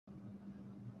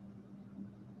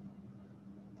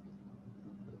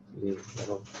probably a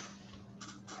little.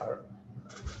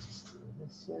 Just do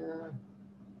this here.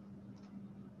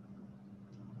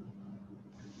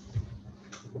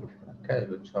 Okay,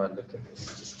 we'll try and look at this.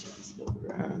 Just turn this little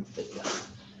around. There we go.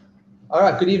 All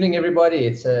right, good evening, everybody.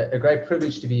 It's a great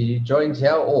privilege to be joined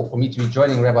here, or for me to be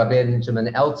joining Rabbi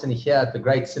Benjamin Elton here at the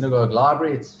Great Synagogue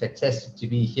Library. It's fantastic to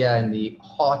be here in the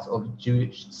heart of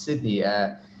Jewish Sydney.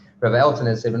 Rabbi Elton,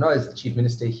 as everyone knows, is the Chief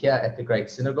Minister here at the Great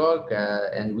Synagogue,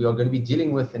 and we are going to be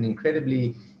dealing with an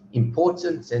incredibly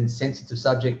important and sensitive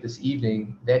subject this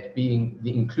evening, that being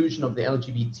the inclusion of the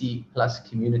LGBT plus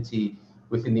community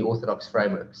within the Orthodox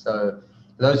framework. So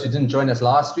for those who didn't join us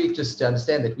last week, just to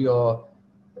understand that we are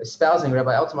espousing,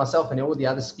 Rabbi Elton, myself, and all the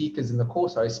other speakers in the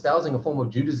course are espousing a form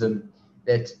of Judaism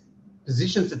that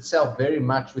positions itself very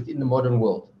much within the modern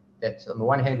world. That on the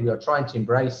one hand, we are trying to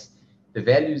embrace the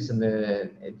values and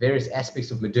the various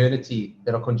aspects of modernity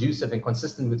that are conducive and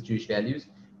consistent with Jewish values,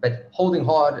 but holding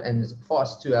hard and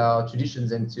fast to our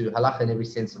traditions and to halacha in every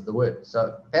sense of the word.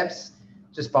 So perhaps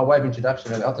just by way of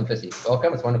introduction, Rabbi Elton, firstly,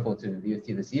 welcome. It's wonderful to be with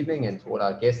you this evening and to all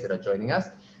our guests that are joining us.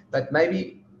 But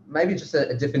maybe just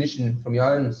a definition from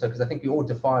your own, so because I think we all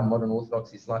define modern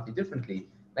orthodoxy slightly differently.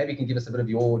 Maybe you can give us a bit of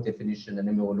your definition, and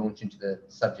then we'll launch into the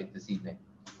subject this evening.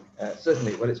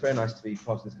 Certainly. Well, it's very nice to be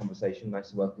part of this conversation. Nice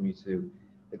to welcome you to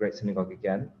the Great Synagogue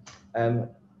again.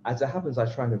 As it happens,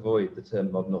 I try and avoid the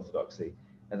term modern orthodoxy.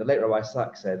 And the late Rabbi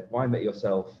Slack said, "Why make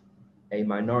yourself a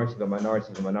minority of a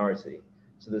minority of a minority?"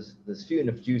 So there's few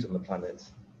enough Jews on the planet,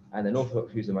 and an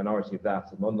Orthodox Jews are a minority of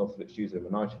that, and modern Orthodox Jews are a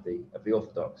minority of the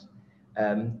Orthodox.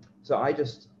 So I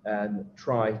just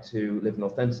try to live an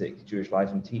authentic Jewish life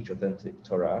and teach authentic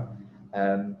Torah,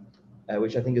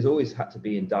 which I think has always had to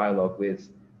be in dialogue with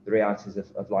the realities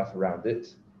of life around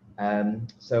it.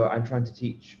 So I'm trying to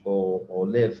teach or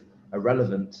live a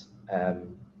relevant,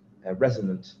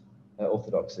 resonant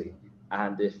orthodoxy.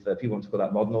 And if people want to call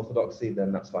that modern orthodoxy,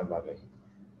 then that's fine by me.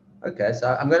 Okay,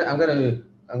 so I'm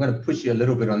gonna push you a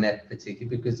little bit on that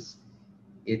particularly, because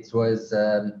it was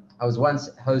I was once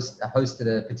hosted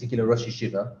a particular Rosh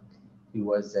Yeshiva who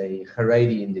was a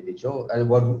Haredi individual,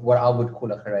 what I would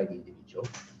call a Haredi individual,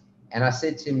 and I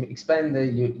said to him, "Explain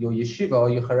your yeshiva or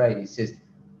your Haredi." He says,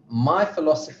 "My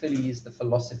philosophy is the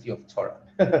philosophy of Torah,"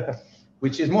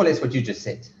 which is more or less what you just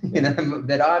said. You know,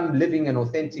 that I'm living an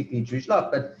authentically Jewish life,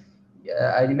 but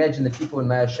I'd imagine that people in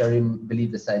Mea Shearim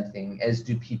believe the same thing, as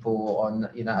do people on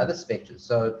other spectrums.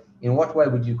 So, in what way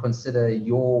would you consider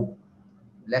your,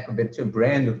 lack of a better term,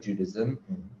 brand of Judaism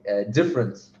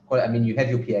different? Well, I mean, you have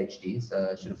your PhD, so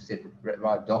I should have said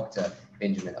right, Dr.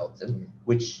 Benjamin Elton,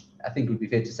 which I think would be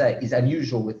fair to say is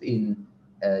unusual within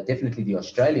definitely the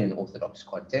Australian Orthodox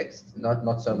context,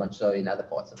 not so much so in other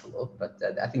parts of the world, but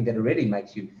I think that already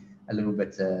makes you a little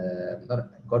bit, not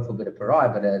God forbid a pariah,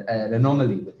 but an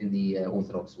anomaly within the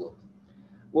Orthodox world.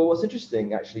 Well, what's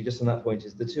interesting, actually, just on that point,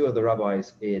 is the two other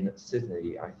rabbis in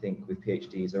Sydney, I think, with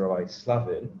PhDs, are Rabbi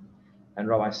Slavin and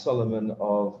Rabbi Solomon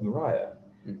of Moriah.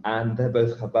 And they're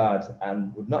both Chabad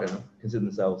and would not consider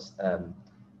themselves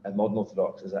a modern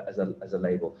Orthodox as a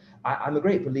label. I'm a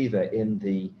great believer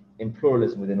in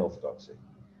pluralism within Orthodoxy.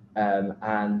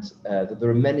 That there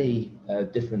are many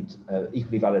different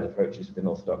equally valid approaches within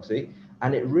Orthodoxy,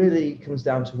 and it really comes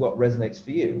down to what resonates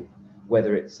for you,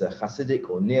 whether it's Hasidic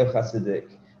or Neo-Hasidic,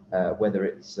 whether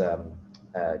it's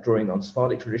drawing on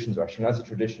Sephardic traditions or Ashkenazi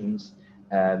traditions,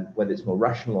 whether it's more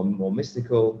rational or more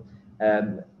mystical.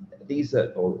 These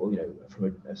are, or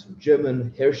from a sort of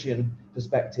German Hirschian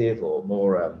perspective, or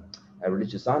more a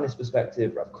religious Zionist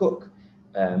perspective, Rav Kook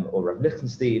or Rav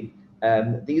Lichtenstein.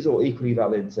 These are all equally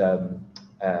valid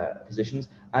positions,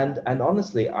 and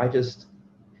honestly,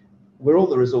 we're all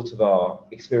the result of our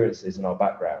experiences and our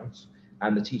backgrounds,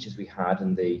 and the teachers we had,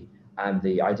 and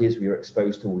the ideas we were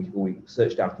exposed to, or we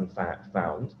searched out and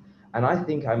found. And I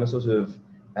think I'm a sort of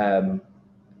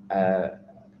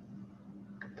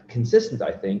consistent,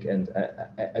 I think, and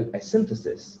a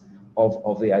synthesis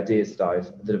of the ideas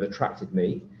that have attracted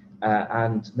me,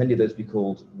 and many of those we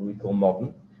call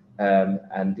modern.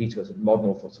 And lead to a sort of modern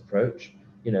Orthodox approach,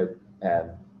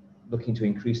 looking to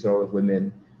increase the role of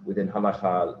women within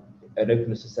halacha, an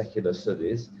openness to secular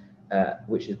studies,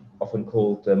 which is often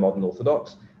called modern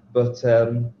Orthodox. But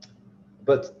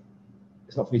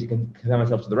it's not for me to compare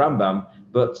myself to the Rambam,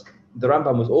 but the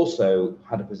Rambam also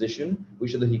had a position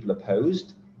which other people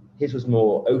opposed. His was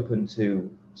more open to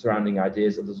surrounding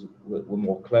ideas, others were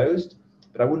more closed.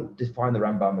 But I wouldn't define the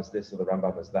Rambam as this or the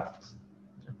Rambam as that.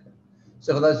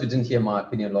 So for those who didn't hear my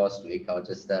opinion last week, I'll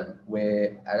just,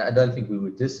 where I don't think we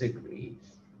would disagree.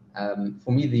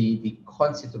 For me, the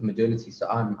concept of modernity, so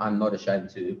I'm not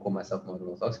ashamed to call myself modern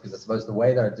Orthodox, because I suppose the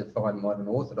way that I define modern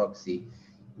Orthodoxy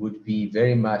would be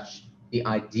very much the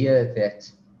idea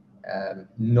that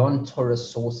non-Torah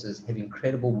sources have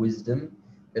incredible wisdom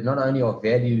that not only are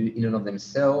value in and of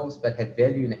themselves, but have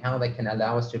value in how they can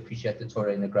allow us to appreciate the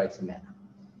Torah in a greater manner.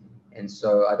 And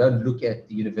so I don't look at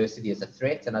the university as a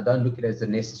threat, and I don't look at it as a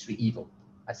necessary evil.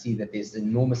 I see that there's an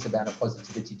enormous amount of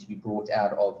positivity to be brought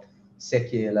out of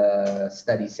secular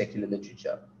study, secular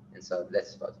literature. And so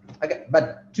that's what. Okay,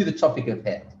 but to the topic of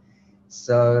hand.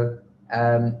 So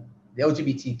the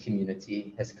LGBT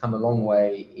community has come a long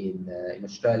way in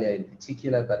Australia in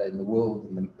particular, but in the world,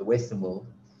 in the Western world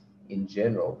in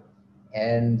general.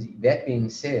 And that being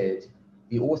said,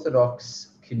 the Orthodox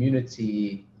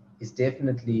community is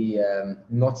definitely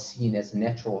not seen as a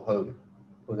natural home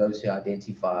for those who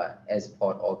identify as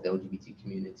part of the LGBT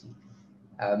community.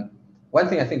 One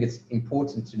thing I think it's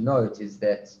important to note is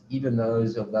that even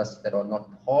those of us that are not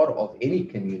part of any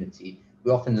community,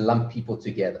 we often lump people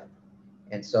together.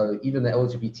 And so even the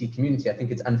LGBT community, I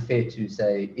think it's unfair to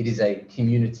say it is a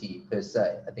community per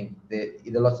se. I think there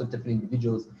are lots of different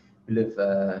individuals who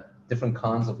live different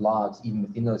kinds of lives even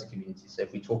within those communities. So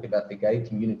if we talk about the gay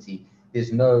community,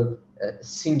 there's no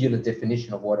singular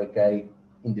definition of what a gay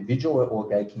individual or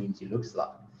gay community looks like.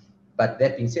 But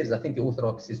that being said, I think the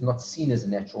Orthodox is not seen as a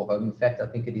natural home. In fact, I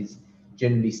think it is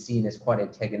generally seen as quite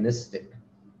antagonistic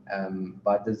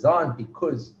by design,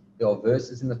 because there are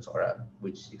verses in the Torah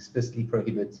which explicitly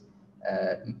prohibit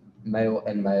male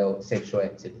and male sexual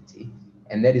activity.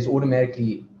 And that is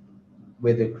automatically,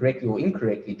 whether correctly or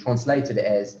incorrectly, translated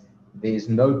as there's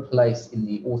no place in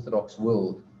the Orthodox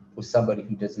world for somebody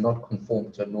who does not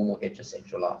conform to a normal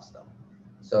heterosexual lifestyle.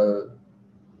 So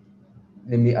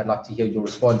I'd like to hear your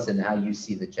response and how you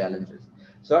see the challenges.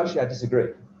 So actually, I disagree.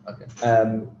 Okay.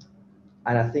 And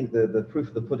I think the proof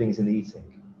of the pudding is in the eating.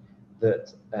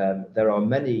 That there are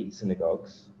many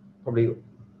synagogues, probably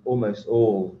almost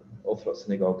all Orthodox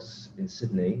synagogues in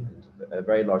Sydney, and a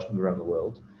very large number around the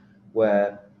world,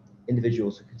 where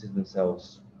individuals who consider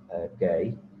themselves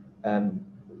gay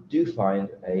do find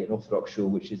an Orthodox shul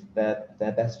which is their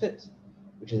best fit,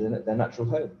 which is their natural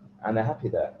home, and they're happy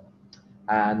there.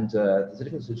 And there's a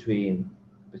difference between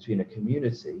a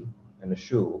community and a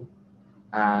shul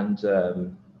and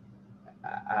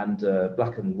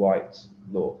black and white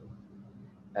law.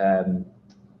 And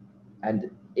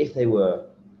if they were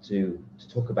to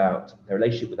talk about their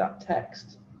relationship with that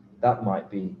text, that might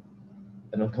be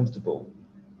an uncomfortable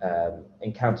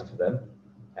encounter for them.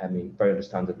 I mean, very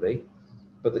understandably.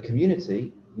 But the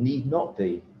community need not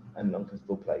be an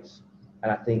uncomfortable place.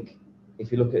 And I think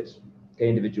if you look at gay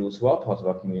individuals who are part of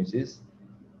our communities,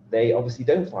 they obviously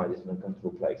don't find it an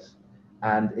uncomfortable place.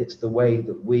 And it's the way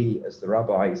that we as the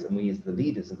rabbis and we as the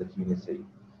leaders of the community,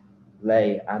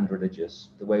 lay and religious,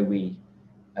 the way we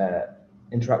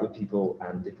interact with people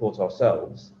and deport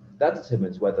ourselves, that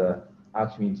determines whether our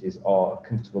communities are a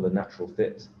comfortable and natural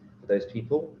fit for those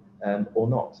people or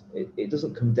not. It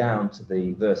doesn't come down to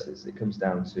the verses, it comes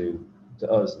down to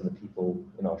us and the people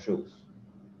in our shuls.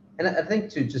 And I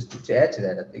think to add to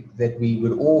that, I think that we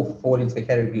would all fall into the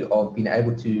category of being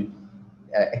able to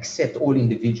accept all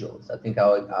individuals. I think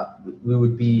we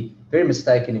would be very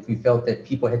mistaken if we felt that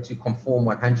people had to conform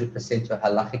 100% to a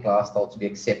halachic lifestyle to be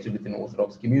accepted within the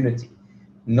Orthodox community.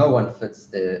 No one fits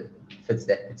that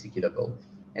particular bill.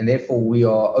 And therefore we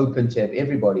are open to have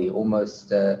everybody.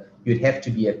 Almost you'd have to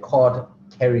be a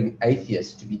card-carrying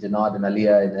atheist to be denied an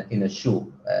aliyah in a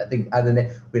shul. I think other than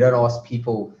that, we don't ask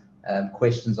people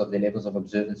questions of their levels of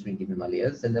observance when giving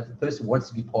aliyahs. And if a person wants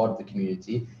to be part of the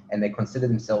community and they consider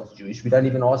themselves Jewish, we don't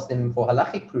even ask them for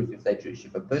halachic proof if they're Jewish.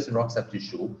 If a person rocks up to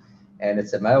shul and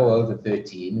it's a male over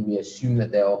 13, we assume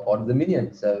that they are part of the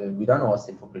minyan. So we don't ask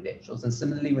them for credentials. And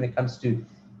similarly, when it comes to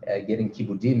getting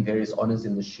kibbudim, various honors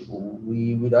in the shul,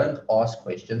 we don't ask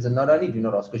questions. And not only do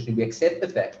not ask questions, we accept the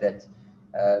fact that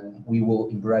we will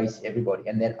embrace everybody.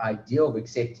 And that idea of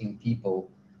accepting people,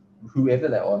 whoever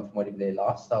they are and whatever their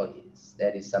lifestyle is,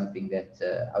 that is something that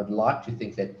I would like to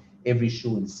think that every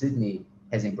shul in Sydney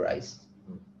has embraced.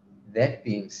 That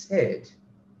being said,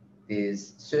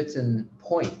 there's certain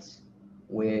points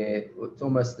where it's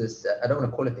almost this, I don't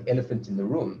want to call it the elephant in the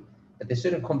room, but there's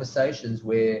certain conversations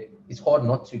where it's hard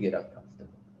not to get uncomfortable.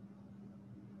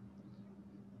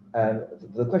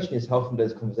 The question is, how often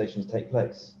those conversations take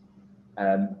place?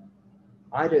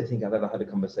 I don't think I've ever had a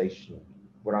conversation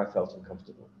where I felt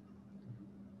uncomfortable.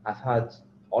 I've had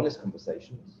honest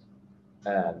conversations,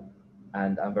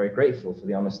 and I'm very grateful for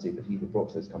the honesty that people brought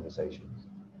to those conversations.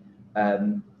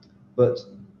 But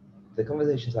the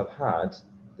conversations I've had,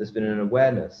 there's been an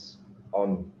awareness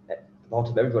on the part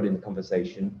of everybody in the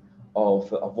conversation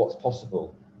of what's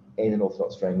possible in an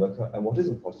Orthodox framework and what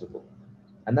isn't possible.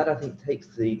 And that, I think, takes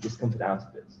the discomfort out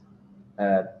of it,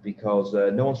 because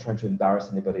no one's trying to embarrass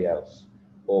anybody else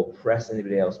or press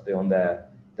anybody else beyond their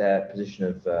position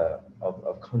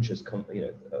of conscious,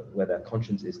 where their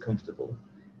conscience is comfortable.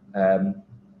 And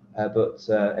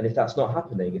if that's not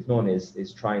happening, if no one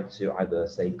is trying to either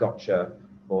say gotcha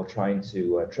or trying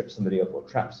to trip somebody up or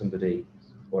trap somebody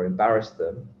or embarrass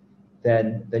them,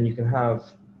 then you can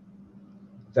have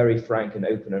very frank and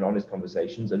open and honest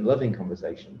conversations and loving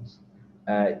conversations,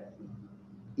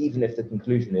 even if the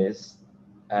conclusion is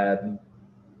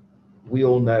we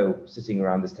all know, sitting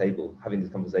around this table having this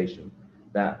conversation,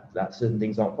 that certain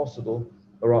things aren't possible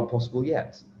or aren't possible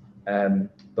yet. And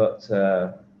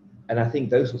I think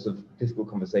those sorts of difficult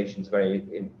conversations,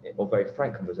 very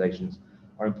frank conversations,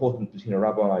 are important between a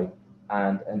rabbi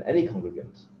and any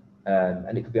congregant,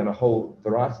 and it could be on a whole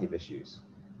variety of issues.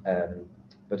 And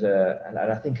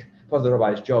I think part of the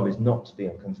rabbi's job is not to be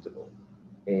uncomfortable,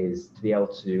 is to be able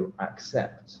to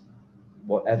accept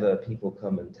whatever people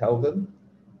come and tell them,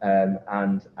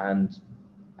 and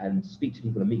speak to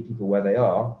people and meet people where they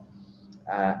are,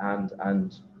 and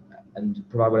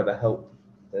provide whatever help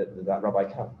that rabbi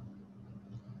can.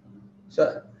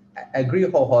 So I agree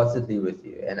wholeheartedly with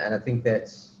you, and I think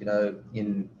that, you know,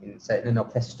 in a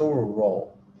pastoral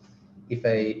role, if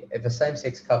a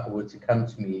same-sex couple were to come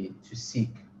to me to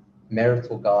seek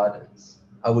marital guidance,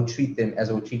 I would treat them as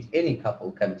I would treat any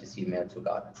couple coming to see marital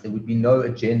guidance. There would be no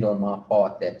agenda on my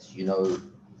part that, you know,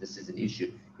 this is an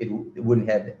issue. It wouldn't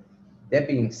have that. That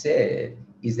being said,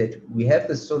 is that we have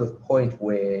this sort of point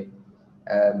where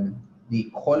the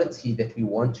equality that we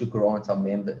want to grant our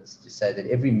members, to say that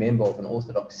every member of an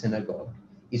Orthodox synagogue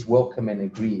is welcome and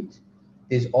agreed,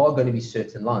 there are going to be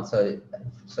certain lines.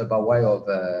 So by way of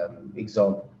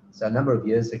example, so a number of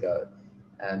years ago,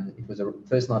 it was a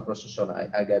first night Rosh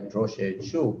Hashanah, I gave drosha at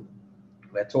Shul,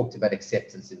 where I talked about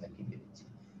acceptance in the community.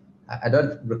 I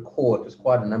don't recall, it was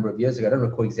quite a number of years ago, I don't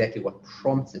recall exactly what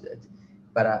prompted it,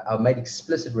 but I made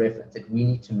explicit reference that we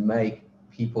need to make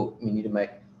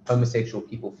homosexual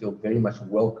people feel very much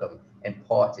welcome and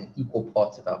equal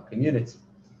parts of our community.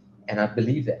 And I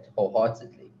believe that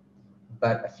wholeheartedly.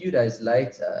 But a few days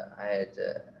later, I had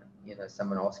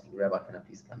someone asking, Rabbi, can I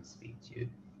please come speak to you?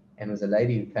 And it was a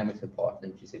lady who came with her partner,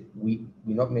 and she said, we're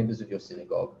not members of your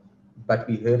synagogue, but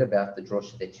we heard about the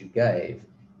drosha that you gave.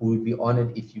 We would be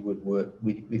honored if you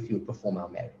would perform our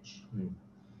marriage.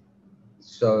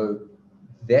 So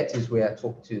that is where I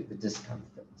talk to the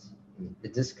discomfort. The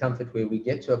discomfort where we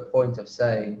get to a point of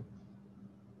saying,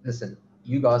 listen,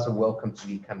 you guys are welcome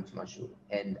to come to my shul,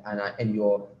 and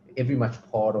you're every much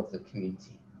part of the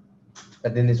community.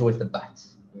 But then there's always the but.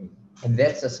 And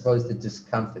that's, I suppose, the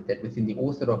discomfort that within the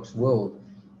Orthodox world,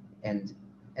 and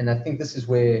I think this is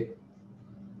where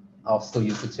I'll still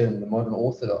use the term the modern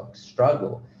Orthodox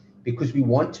struggle, because we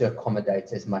want to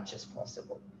accommodate as much as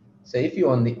possible. So if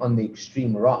you're on the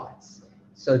extreme right,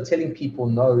 so telling people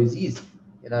no is easy.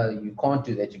 You know, you can't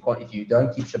do that. You can't, if you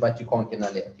don't keep Shabbat, you can't get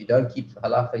Aliyah. If you don't keep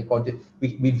Halacha, you can't do.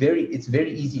 It's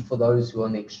very easy for those who are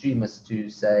on the extremists to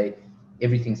say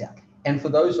everything's out. And for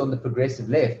those on the progressive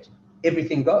left,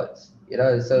 everything goes. You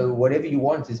know, so whatever you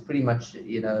want is pretty much,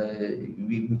 you know,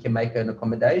 we can make an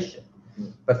accommodation.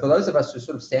 But for those of us who are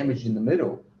sort of sandwiched in the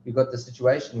middle, we've got the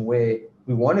situation where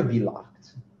we want to be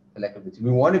liked, for lack of it.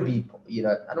 We want to be, you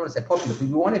know, I don't want to say popular, but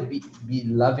we want to be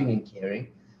loving and caring.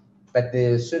 But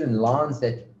there are certain lines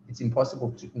that it's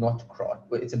impossible to not cross.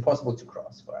 It's impossible to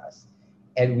cross for us.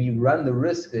 And we run the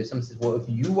risk that someone says, well, if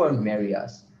you won't marry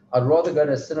us, I'd rather go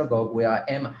to a synagogue where I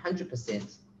am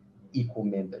 100% equal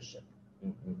membership.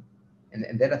 Mm-hmm.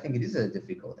 And that, I think, it is a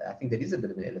difficult. I think that is a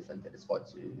bit of an elephant that is hard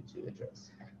to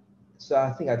address. So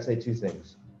I think I'd say two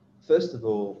things. First of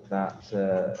all, that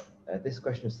this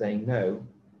question of saying no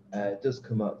does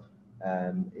come up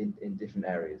in different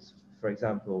areas. For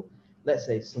example, let's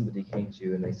say somebody came to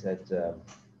you and they said,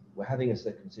 we're having a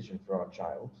circumcision for our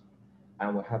child,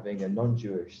 and we're having a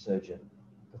non-Jewish surgeon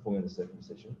performing the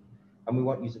circumcision, and we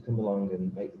want you to come along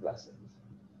and make the blessings.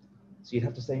 So you'd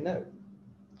have to say no.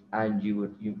 And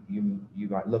you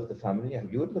might love the family, and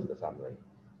you would love the family,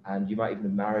 and you might even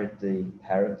have married the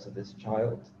parents of this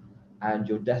child, and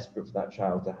you're desperate for that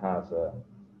child to have a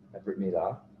Brit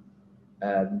Milah,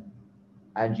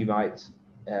 and you might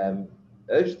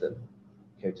urge them,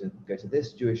 go to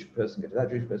this Jewish person, go to that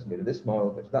Jewish person, go to this mall,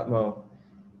 go to that mall,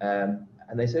 and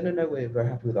they say, no, we're very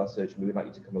happy with our surgeon, we would like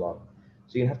you to come along.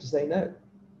 So you have to say no.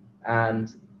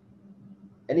 And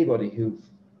anybody who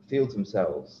feels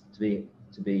themselves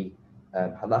to be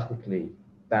halakhically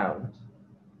bound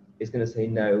is going to say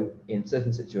no in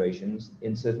certain situations,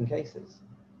 in certain cases.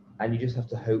 And you just have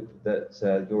to hope that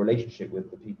your relationship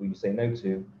with the people you say no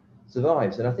to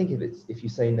survives. And I think if you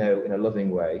say no in a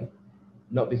loving way,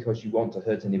 not because you want to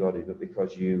hurt anybody, but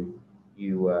because you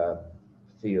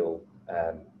feel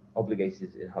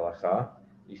obligated in halakha,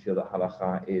 you feel that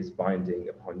halakha is binding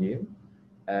upon you,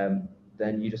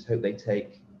 then you just hope they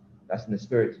take that's in the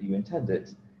spirit you intend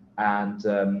it, and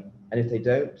if they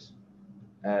don't,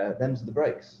 them's the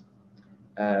breaks.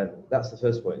 That's the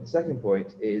first point. The second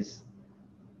point is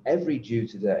every Jew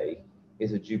today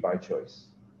is a Jew by choice,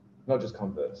 not just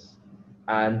converts.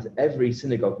 And every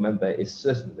synagogue member is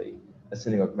certainly a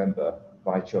synagogue member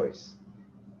by choice.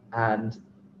 And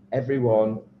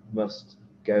everyone must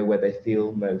go where they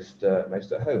feel most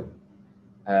at home.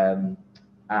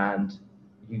 And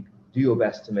you do your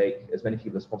best to make as many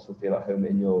people as possible feel at home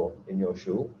in your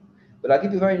shul. But I'll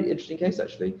give you a very interesting case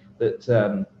actually,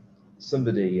 that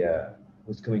somebody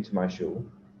was coming to my shul,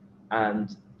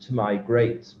 and to my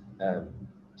great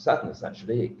sadness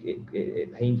actually,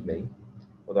 it pained me,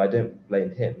 although I don't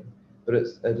blame him. But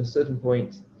at a certain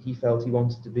point, he felt he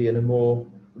wanted to be in a more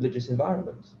religious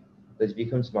environment. That if you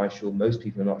come to my shul, most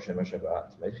people are not Shema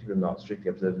Shabbat, most people are not strictly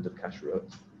observant of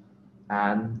Kashrut,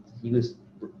 and he was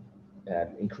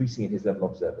increasing in his level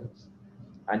of observance.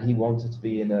 And he wanted to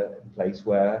be in a place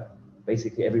where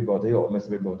basically everybody, or almost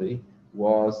everybody,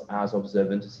 was as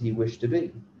observant as he wished to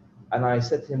be. And I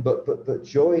said to him, but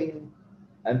join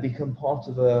and become part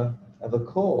of a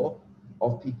core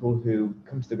of people who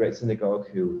come to the Great Synagogue,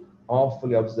 who are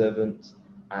fully observant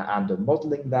and are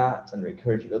modeling that and are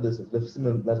encouraging others of a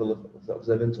similar level of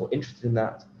observance or interested in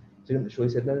that. So he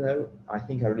said, no, I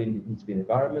think I really need to be in an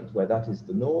environment where that is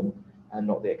the norm and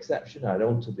not the exception. I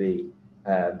don't want to be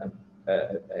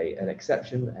an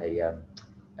exception, a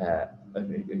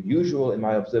usual in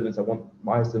my observance. I want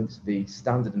my observance to be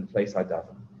standard in the place I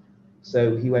daven.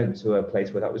 So he went to a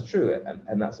place where that was true,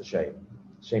 and that's a shame.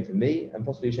 Shame for me, and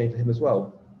possibly a shame for him as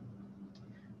well.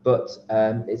 But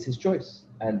it's his choice,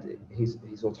 and he's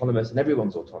autonomous, and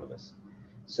everyone's autonomous.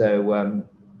 So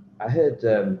I heard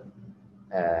a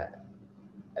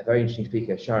very interesting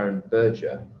speaker, Sharon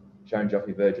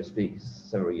Jaffe Berger, speak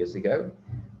several years ago,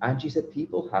 and she said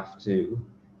people have to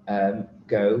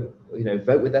go,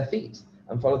 vote with their feet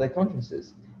and follow their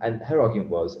consciences. And her argument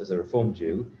was, as a Reformed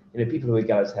Jew, people who are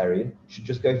egalitarian should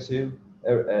just go to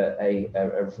a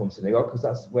Reformed synagogue because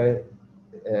that's where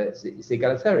it's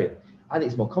egalitarian. I think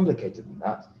it's more complicated than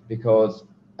that, because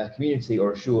a community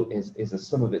or a shul is a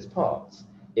sum of its parts.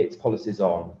 Its policies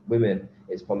on women,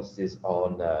 its policies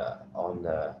on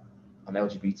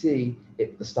LGBT,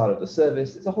 the style of the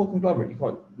service. It's a whole conglomerate. You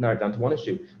can't narrow it down to one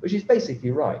issue, which is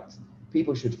basically right.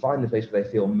 People should find the place where they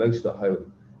feel most at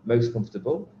home, most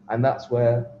comfortable, and that's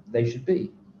where they should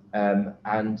be.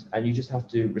 And you just have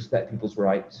to respect people's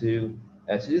right to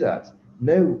do that.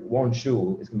 No one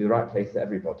shul is going to be the right place for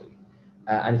everybody.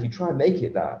 And if you try and make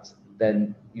it that,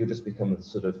 then you'll just become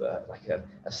sort of like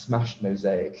a smashed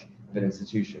mosaic of an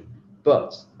institution.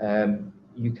 But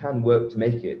you can work to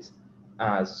make it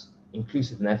as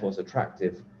inclusive and therefore as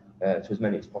attractive to as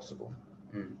many as possible.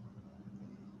 Mm.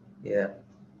 Yeah.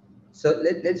 So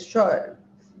let's try,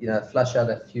 flush out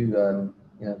a few,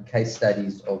 case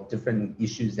studies of different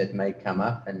issues that may come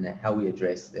up and how we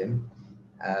address them.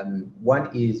 One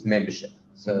is membership.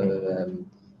 So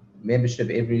membership,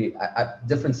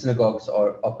 different synagogues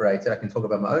are operated. I can talk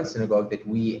about my own synagogue, that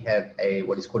we have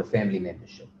what is called a family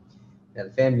membership. Now,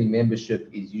 the family membership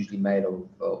is usually made of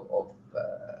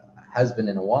a husband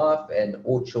and a wife and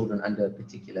all children under a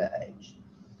particular age.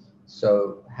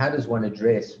 So how does one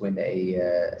address when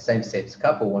a same-sex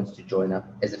couple wants to join up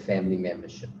as a family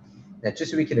membership? Now,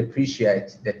 just so we can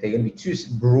appreciate that there are going to be two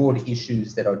broad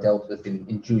issues that are dealt with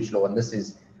in Jewish law, and this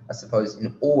is, I suppose,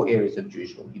 in all areas of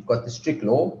Jewish law. You've got the strict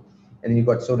law, and then you've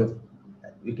got sort of,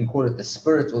 we can call it the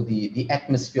spirit or the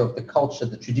atmosphere of the culture,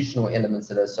 the traditional elements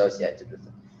that are associated with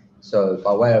it. So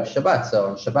by way of Shabbat, so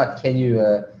on Shabbat, can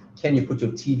you put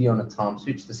your TV on a time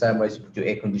switch the same way as you put your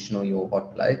air conditioner on your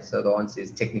hot plate? So the answer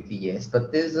is technically yes,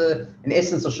 but there's an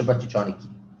essence of Shabbat you're trying to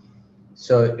keep.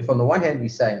 So if on the one hand we're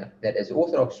saying that as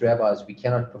Orthodox rabbis we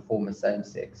cannot perform a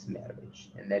same-sex marriage,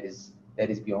 and that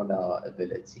is beyond our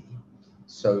ability.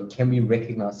 So can we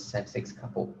recognize a same-sex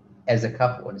couple as a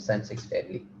couple and a same-sex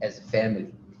family as a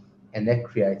family? And that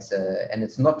creates and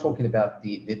it's not talking about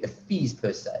the fees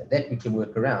per se, that we can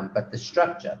work around, but the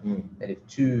structure, that if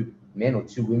two men or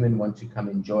two women want to come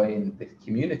and join the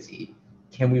community,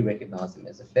 can we recognize them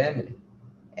as a family?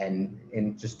 And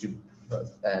just to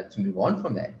move on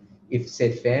from that, if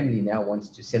said family now wants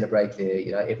to celebrate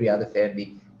their, every other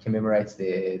family commemorates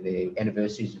their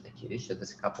anniversaries with the Kiddush, so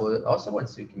this couple also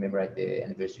wants to commemorate their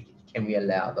anniversary, can we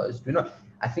allow those?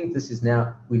 I think this is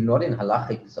now, we're not in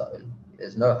halachic zone.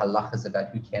 There's no halachas about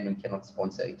who can and cannot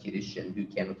sponsor a kiddush and who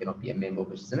can or cannot be a member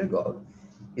of a synagogue.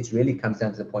 It really comes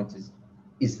down to the point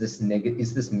is this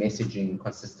messaging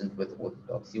consistent with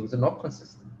orthodoxy, or is it not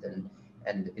consistent? And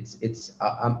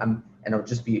I'll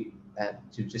just be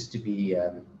to be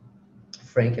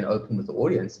frank and open with the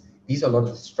audience. These are a lot of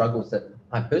the struggles that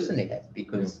I personally have,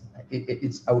 because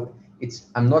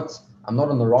I'm not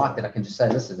on the right that I can just say,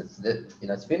 listen,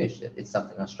 it's finished. It's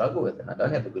something I struggle with, and I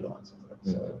don't have a good answer for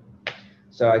it.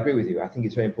 So I agree with you. I think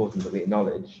it's very important that we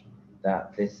acknowledge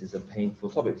that this is a painful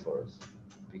topic for us,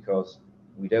 because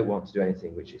we don't want to do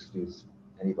anything which excludes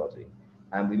anybody,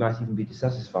 and we might even be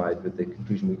dissatisfied with the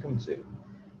conclusion we come to.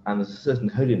 And there's a certain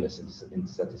holiness in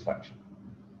dissatisfaction,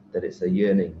 that it's a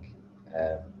yearning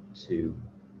to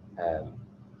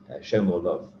show more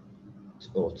love,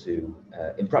 or to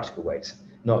in practical ways,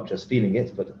 not just feeling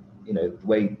it, but the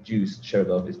way Jews show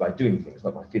love is by doing things,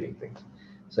 not by feeling things.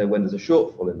 So when there's a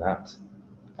shortfall in that,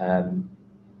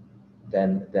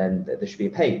 then there should be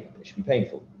a pain. It should be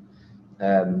painful.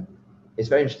 It's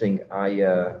very interesting.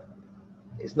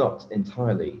 It's not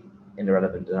entirely an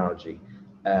irrelevant analogy.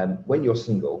 When you're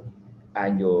single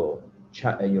and you're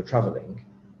traveling,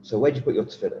 so where do you put your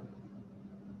tefillin?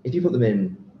 If you put them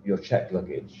in your checked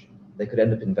luggage, they could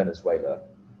end up in Venezuela,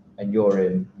 and you're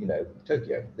in,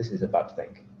 Tokyo. This is a bad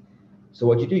thing. So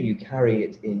what do? You carry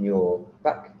it in your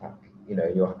backpack, in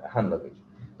your hand luggage.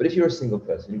 But if you're a single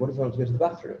person, what if you want to go to the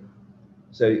bathroom?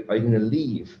 So are you going to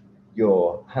leave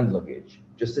your hand luggage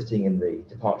just sitting in the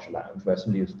departure lounge where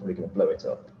somebody is probably going to blow it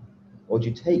up? Or do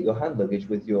you take your hand luggage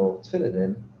with your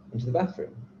tefillin into the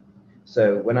bathroom?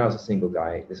 So when I was a single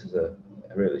guy, this was a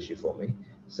real issue for me.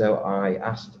 So I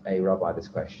asked a rabbi this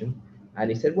question, and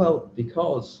he said, well,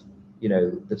 because the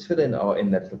tefillin are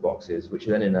in their little boxes, which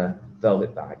are then in a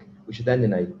velvet bag, which are then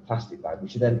in a plastic bag,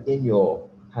 which are then in your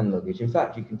hand luggage. In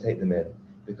fact, you can take them in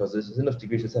because there's enough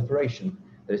degrees of separation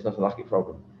that it's not a halakhic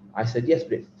problem. I said, yes,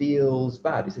 but it feels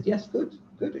bad. He said, yes, good,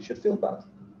 it should feel bad.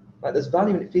 Like, there's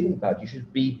value in it feeling bad. You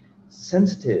should be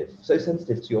sensitive, so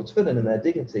sensitive to your tefillin and their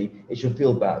dignity, it should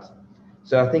feel bad.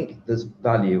 So I think there's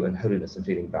value and holiness in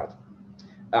feeling bad.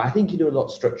 I think you do a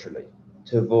lot structurally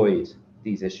to avoid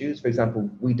these issues. For example,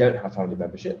 we don't have family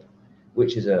membership,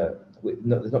 which is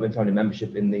there's not been family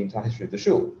membership in the entire history of the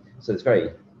shul. So it's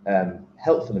very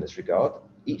helpful in this regard.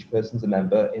 Each person's a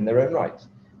member in their own right.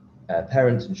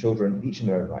 Parents and children, each in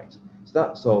their own right. So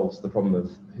that solves the problem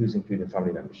of who's included in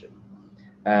family membership.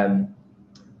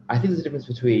 I think there's a difference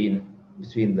between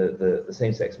the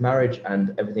same-sex marriage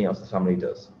and everything else the family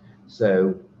does.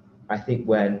 So I think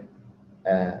when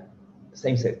a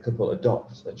same-sex couple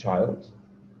adopts a child,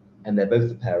 and they're both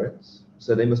the parents,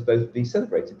 so they must both be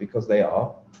celebrated because they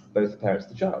are both the parents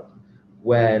of the child.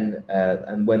 When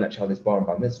that child is born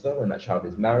by mitzvah, when that child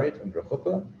is married under a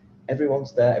chuppah,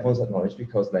 everyone's there, everyone's acknowledged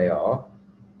because they are,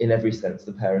 in every sense,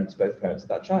 both parents of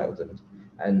that child.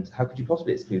 And how could you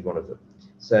possibly exclude one of them?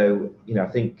 So, I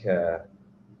think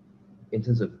in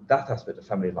terms of that aspect of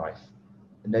family life,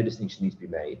 no distinction needs to be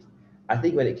made. I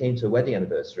think when it came to a wedding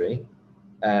anniversary,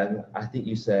 I think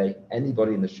you say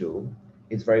anybody in the shul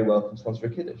is very welcome to sponsor a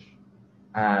kiddush.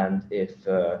 And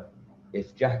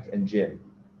if Jack and Jim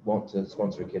want to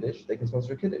sponsor a kiddush, they can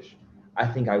sponsor a kiddush. I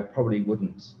think I probably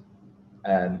wouldn't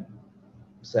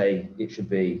say it should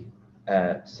be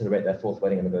to celebrate their 4th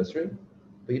wedding anniversary.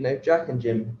 But Jack and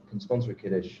Jim can sponsor a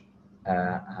kiddush,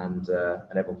 and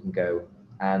everyone can go.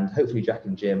 And hopefully Jack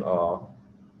and Jim are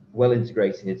well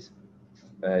integrated,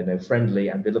 friendly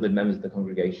and beloved members of the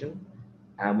congregation.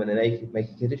 And when they make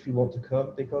a kiddush, we want to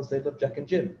come because they love Jack and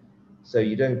Jim. So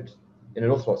you don't, in an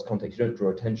Orthodox context, you don't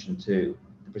draw attention to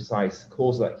the precise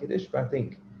cause of that kiddush, but I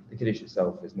think the kiddush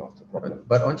itself is not a problem.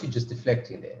 But aren't you just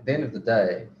deflecting there? At the end of the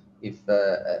day, if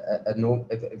a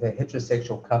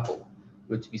heterosexual couple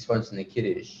were to be sponsoring the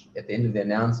kiddush, at the end of the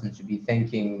announcement should be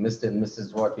thanking Mr. and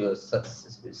Mrs. what we are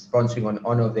sponsoring on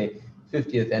honor of their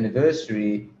 50th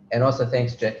anniversary, and also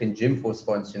thanks Jack and Jim for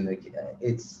sponsoring the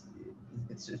it's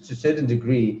to a certain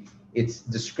degree, it's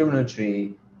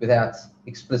discriminatory without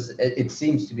explicit. It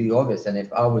seems to be obvious, and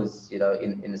if I was,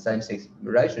 in the same-sex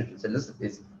relationship, so listen,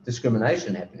 there's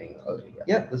discrimination happening over here.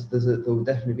 Yeah, there will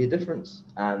definitely be a difference,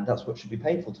 and that's what should be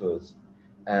painful to us.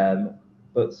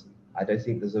 But I don't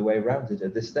think there's a way around it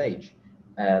at this stage.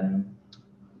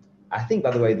 I think,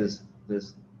 by the way, there's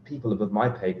people above my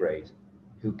pay grade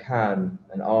who can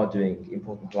and are doing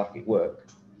important halakhic work,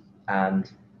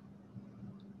 and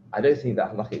I don't think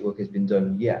that halakhic work has been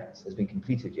done yet, has been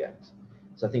completed yet.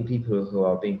 So I think people who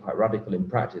are being quite radical in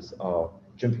practice are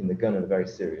jumping the gun in a very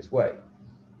serious way.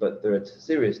 But there are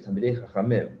serious Talmidei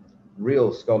Chachamim,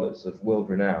 real scholars of world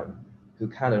renown, who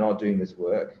can and are doing this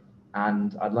work,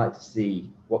 and I'd like to see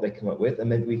what they come up with, and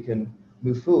maybe we can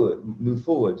move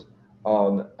forward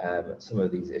on some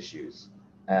of these issues.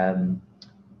 Do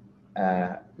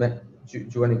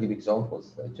you want to give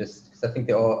examples? Just because I think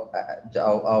there are,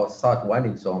 I'll cite one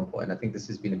example, and I think this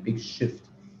has been a big shift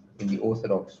in the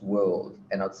Orthodox world,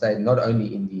 and I'd say not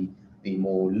only in the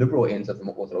more liberal ends of the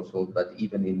more Orthodox world, but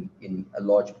even in a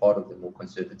large part of the more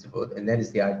conservative world, and that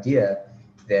is the idea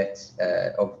that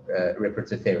of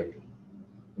reparative therapy.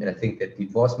 And I think that the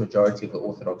vast majority of the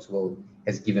Orthodox world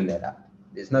has given that up.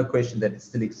 There's no question that it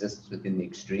still exists within the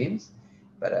extremes,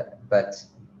 but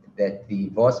that the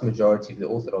vast majority of the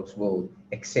Orthodox world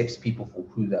accepts people for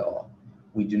who they are.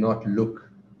 We do not look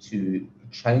to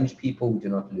change people. We do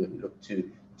not look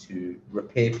to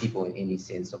repair people in any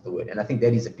sense of the word. And I think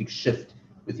that is a big shift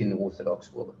within the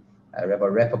Orthodox world. Rabbi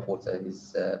Rappaport,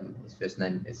 his first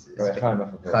name is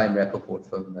Chaim Rappaport,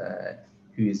 from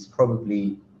who is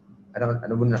probably, I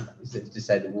wouldn't know to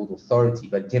say the world authority,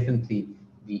 but definitely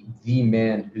the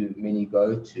man who many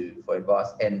go to for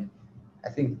advice. And I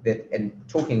think that, and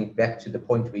talking back to the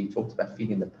point where you talked about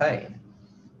feeling the pain,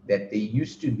 that there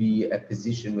used to be a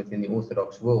position within the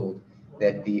Orthodox world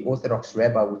that the Orthodox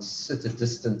rabbi would sit a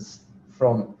distance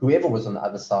from whoever was on the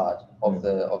other side of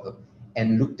the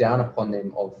and look down upon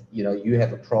them of, you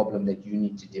have a problem that you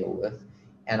need to deal with.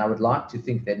 And I would like to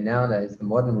think that nowadays the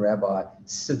modern rabbi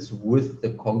sits with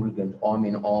the congregant arm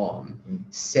in arm,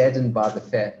 saddened by the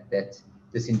fact that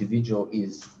this individual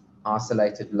is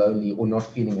isolated, lonely, or not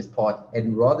feeling his part.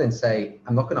 And rather than say,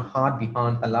 I'm not going to hide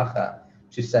behind halacha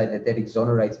to say that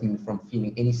exonerates me from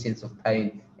feeling any sense of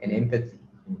pain and empathy,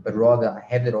 but rather I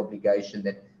have that obligation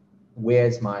that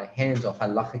whereas my hands are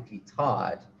halachically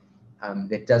tied,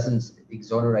 that doesn't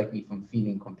exonerate me from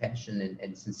feeling compassion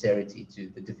and sincerity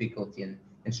to the difficulty and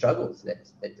struggles that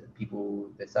people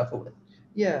that suffer with.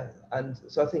 Yeah, and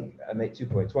so I think I make 2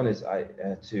 points. One is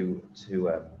to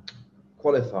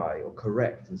qualify or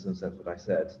correct in some sense what I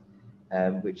said,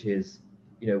 which is,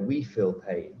 we feel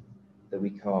pain that we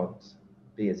can't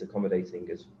be as accommodating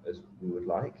as we would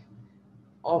like.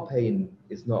 Our pain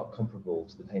is not comparable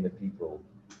to the pain of people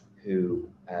who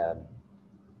are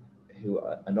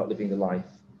not living the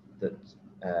life that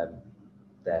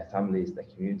their families, their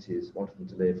communities want them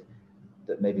to live,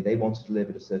 that maybe they wanted to live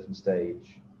at a certain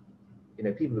stage.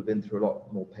 People have been through a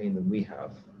lot more pain than we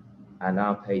have, and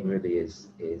our pain really is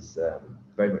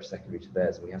very much secondary to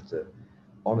theirs, and we have to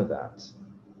honour that.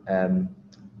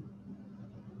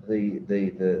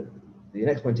 The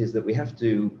next point is that we have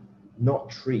to not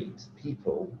treat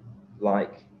people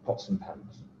like pots and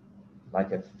pans.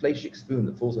 Like a fleishik spoon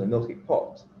that falls in a milky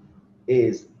pot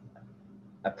is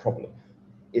a problem.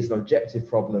 It's an objective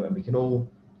problem, and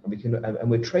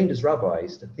we're trained as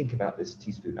rabbis to think about this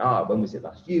teaspoon. When was it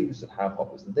last used, and how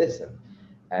hot was this,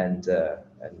 and so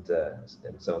on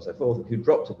and so forth, and who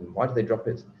dropped it, and why did they drop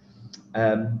it?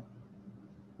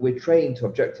 We're trained to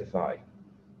objectify,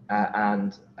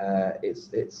 and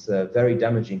it's very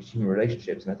damaging to human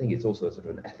relationships. And I think it's also a sort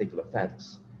of an ethical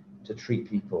offence to treat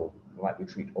people like we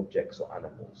treat objects or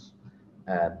animals.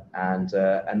 And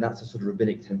that's a sort of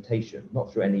rabbinic temptation,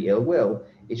 not through any ill will.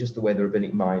 It's just the way the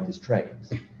rabbinic mind is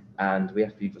trained, and we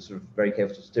have to be sort of very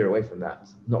careful to steer away from that,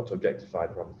 not to objectify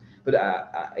the problem. But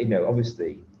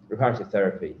obviously, reparative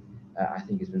therapy, I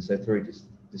think, has been so thoroughly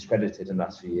discredited in the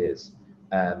last few years.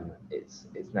 It's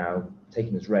now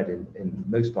taken as read in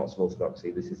most parts of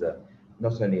Orthodoxy. This is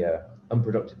not only a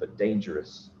unproductive but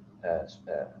dangerous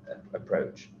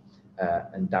approach,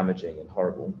 and damaging and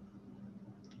horrible.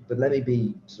 But let me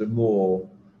be sort of more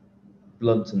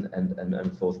blunt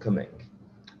and forthcoming.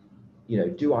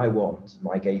 Do I want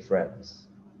my gay friends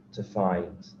to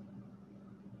find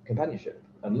companionship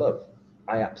and love?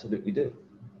 I absolutely do.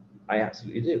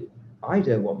 I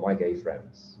don't want my gay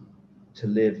friends to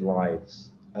live lives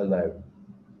alone,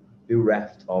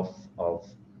 bereft of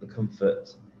the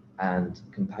comfort and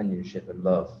companionship and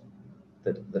love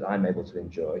that I'm able to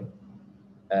enjoy.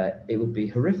 It would be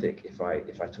horrific if I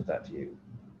took that view.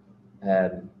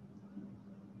 And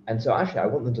so actually I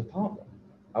want them to partner.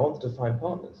 I want them to find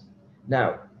partners.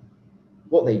 Now,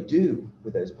 what they do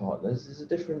with those partners is a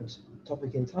different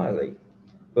topic entirely.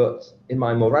 But in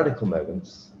my more radical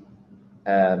moments,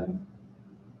 and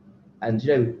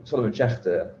Solomon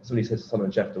Schechter, somebody said to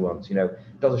Solomon Schechter once,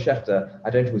 Dr. Schechter,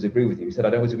 I don't always agree with you. He said, I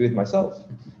don't always agree with myself.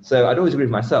 So I don't always agree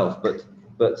with myself, but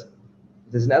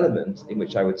there's an element in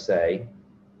which I would say,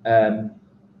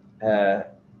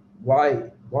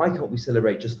 why can't we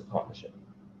celebrate just the partnership?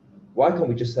 Why can't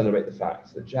we just celebrate the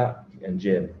fact that Jack and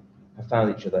Jim have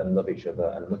found each other and love each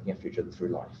other and are looking after each other through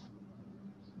life?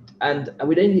 And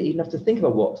we don't even have to think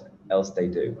about what else they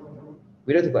do.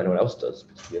 We don't think about anyone else does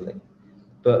particularly.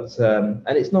 But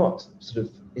and it's not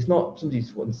somebody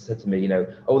once said to me, you know,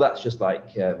 oh, that's just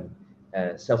like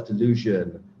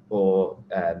self-delusion or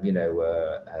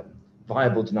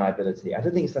viable deniability. I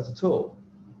don't think it's that at all.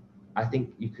 I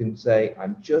think you can say,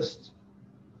 I'm just,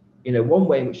 one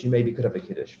way in which you maybe could have a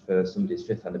kiddush for somebody's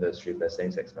 5th anniversary of their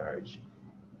same-sex marriage.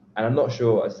 And I'm not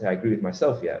sure, as I say, I agree with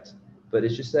myself yet, but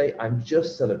it's just say, I'm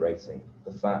just celebrating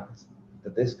the fact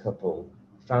that this couple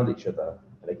found each other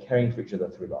and are caring for each other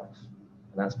through life.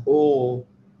 And that's all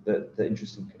that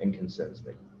interests and concerns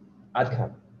me. Ad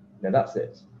can. That's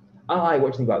it. What do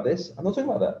you think about this? I'm not talking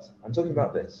about that. I'm talking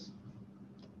about this.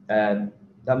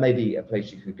 That may be a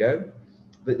place you could go,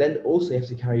 but then also you have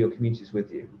to carry your communities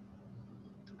with you.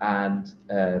 And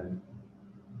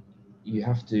you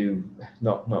have to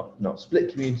not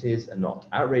split communities and not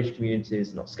outrage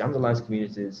communities, not scandalize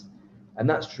communities. And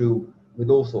that's true with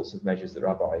all sorts of measures that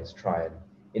rabbis try and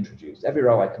introduce. Every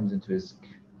rabbi comes into his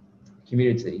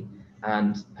community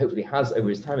and hopefully has over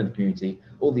his time in the community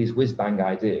all these whiz-bang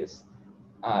ideas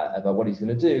about what he's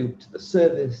going to do to the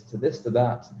service, to this, to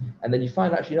that. And then you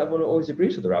find actually not everyone always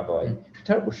agrees with the rabbi.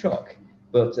 Terrible shock,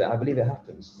 but I believe it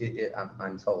happens.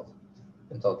 I'm told.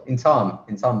 In time,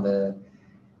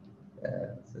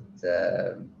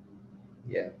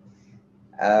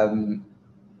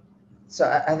 so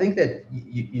I think that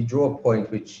you draw a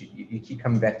point which you keep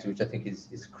coming back to, which I think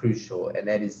is crucial, and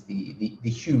that is the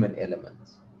human element.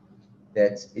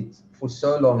 That it's for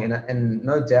so long, and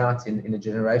no doubt in a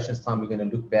generation's time, we're going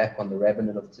to look back on the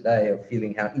rabbinate of today of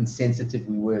feeling how insensitive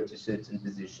we were to certain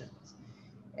positions,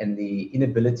 and the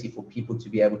inability for people to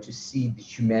be able to see the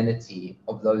humanity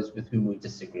of those with whom we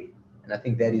disagree. And I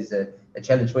think that is a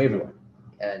challenge for everyone,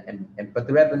 but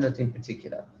the rabbinate in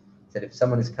particular, that if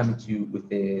someone is coming to you with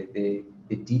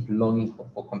their deep longing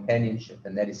for companionship,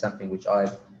 and that is something which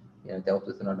I've dealt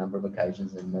with on a number of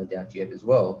occasions, and no doubt you have as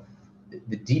well,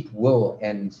 the deep will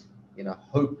and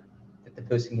hope that the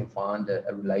person can find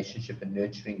a relationship, a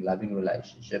nurturing, loving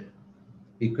relationship,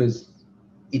 because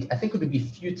I think it would be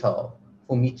futile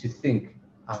for me to think,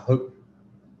 I hope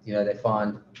they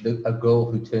find a girl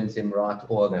who turns them right,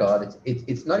 or a God.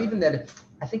 It's not even that.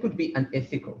 I think it would be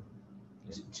unethical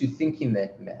to think in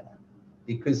that manner,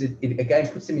 because it again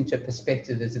puts them into a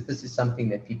perspective as if this is something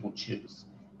that people choose,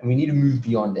 and we need to move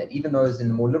beyond that. Even those in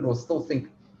the more liberal still think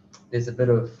there's a bit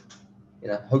of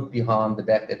hope behind the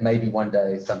back that maybe one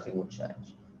day something will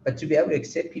change. But to be able to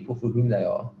accept people for whom they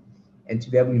are, and to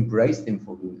be able to embrace them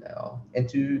for whom they are, and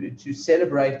to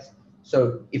celebrate.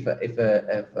 So if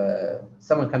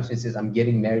someone comes to me and says, I'm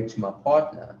getting married to my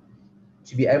partner,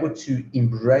 to be able to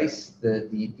embrace the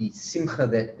simcha,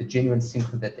 the genuine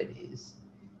simcha that is.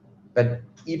 But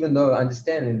even though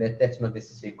understanding that that's not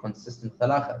necessarily consistent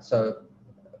halacha. So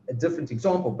a different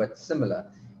example, but similar.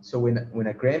 So when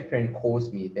a grandparent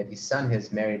calls me that his son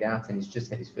has married out and he's just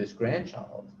had his first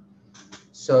grandchild,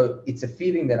 so it's a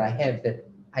feeling that I have, that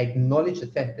I acknowledge the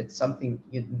fact that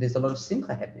there's a lot of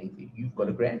simcha happening for you. You've got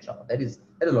a grandchild. That's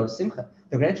a lot of simcha.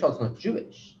 The grandchild's not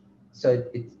Jewish, so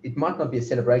it might not be a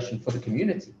celebration for the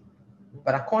community.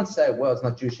 But I can't say, well, it's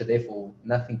not Jewish, so therefore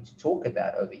nothing to talk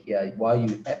about over here. Why are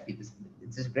you happy?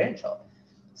 It's his grandchild.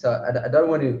 So I don't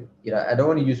want to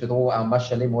use with all our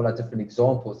mashalim, all our different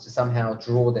examples to somehow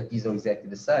draw that these are exactly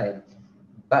the same.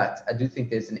 But I do think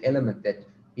there's an element that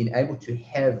being able to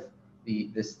have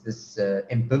this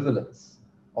ambivalence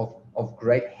of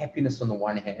great happiness on the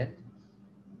one hand,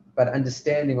 but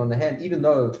understanding on the hand, even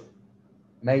though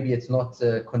maybe it's not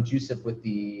conducive with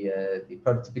the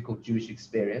prototypical Jewish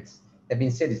experience. That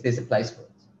being said, there's a place for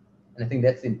it. And I think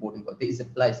that's the important part. There is a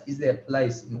place. Is there a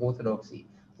place in Orthodoxy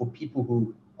for people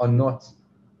who are not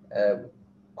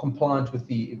compliant with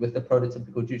the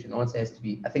prototypical Jewish? And the answer has to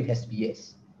be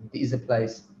yes. There is a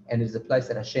place, and it is a place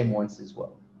that Hashem wants as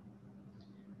well.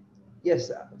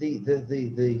 Yes,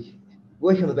 the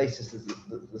working on the basis is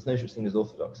there's no such thing as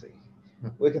orthodoxy.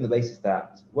 Working on the basis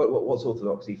that what's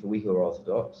orthodoxy for we who are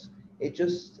Orthodox? It's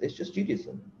just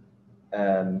Judaism.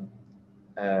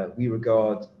 We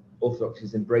regard Orthodoxy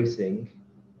as embracing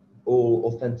all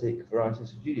authentic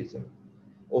varieties of Judaism.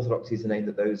 Orthodoxy is a name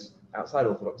that those outside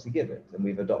Orthodoxy give it, and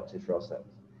we've adopted for ourselves.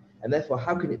 And therefore,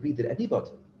 how can it be that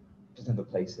anybody doesn't have a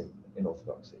place in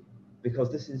Orthodoxy?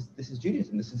 Because this is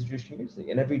Judaism, this is a Jewish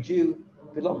community, and every Jew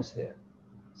belongs here.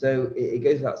 So it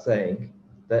goes without saying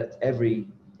that every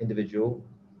individual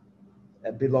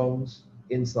belongs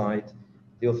inside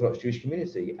the Orthodox Jewish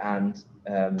community, and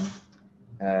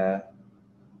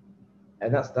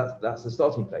that's the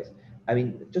starting place. I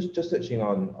mean, just touching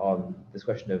on this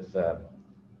question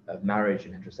of marriage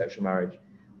and heterosexual marriage,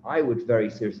 I would very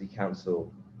seriously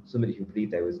counsel somebody who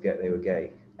believed they were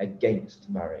gay against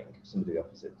marrying somebody of the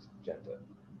opposite gender.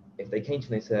 If they came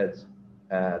to me and they said,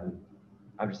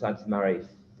 I'm deciding to marry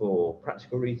for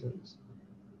practical reasons,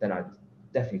 then I'd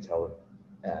definitely tell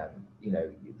them,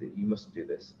 you mustn't do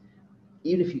this.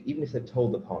 Even if they've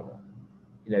told the partner,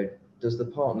 does the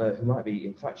partner who might be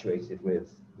infatuated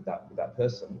with that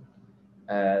person,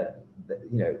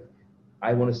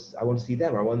 I want to see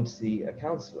them, or I want to see a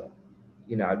counsellor.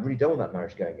 I really don't want that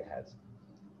marriage going ahead.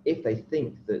 If they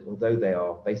think that although they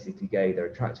are basically gay, they're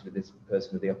attracted to this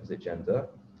person of the opposite gender,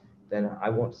 then I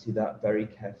want to see that very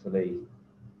carefully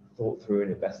thought through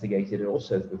and investigated, and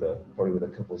also probably with a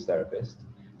couples therapist,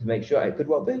 to make sure it could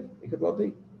well be.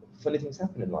 Funny things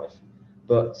happen in life,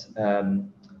 but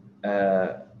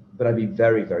I'd be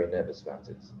very, very nervous about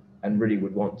it, and really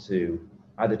would want to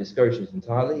either discourage it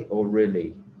entirely or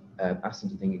really ask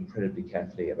them to think incredibly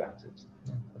carefully about it.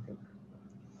 Okay.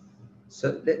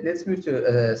 So let's move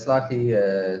to a slightly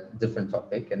different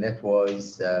topic, and that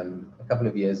was a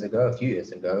few years ago,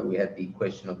 we had the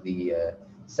question of the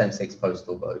same-sex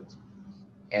postal vote,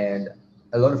 and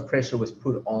a lot of pressure was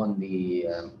put on the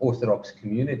Orthodox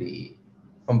community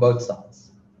from both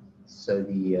sides. So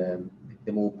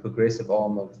the more progressive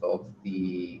arm of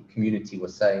the community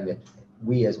was saying that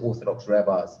we as Orthodox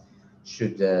rabbis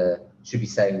should be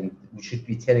saying, we should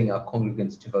be telling our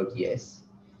congregants to vote yes.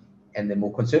 And the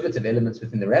more conservative elements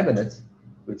within the rabbinate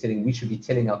were saying we should be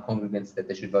telling our congregants that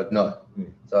they should vote no.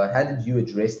 So how did you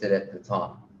address that at the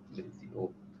time?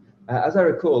 As I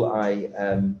recall, I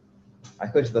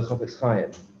quoted the Chofetz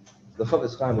Chaim. The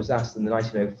Chofetz Chaim was asked in the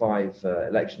 1905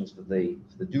 elections for the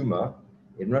Duma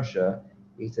in Russia.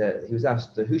 He was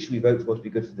asked, who should we vote for to be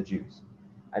good for the Jews?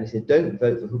 And he said, don't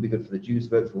vote for who will be good for the Jews,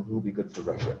 vote for who will be good for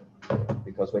Russia.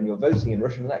 Because when you're voting in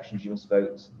Russian elections, you must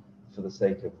vote for the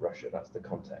sake of Russia. That's the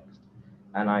context.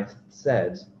 And I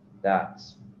said that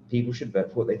people should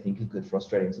vote for what they think is good for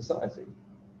Australian society.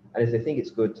 And if they think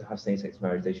it's good to have same-sex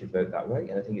marriage, they should vote that way.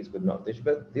 And I think it's good not, they should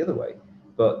vote the other way.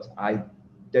 But I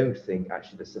don't think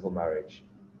actually that civil marriage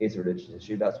is a religious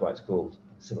issue. That's why it's called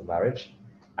civil marriage.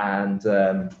 And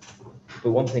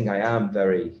but one thing I am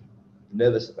very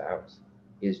nervous about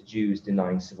is Jews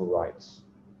denying civil rights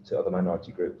to other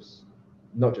minority groups,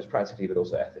 not just practically, but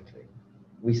also ethically.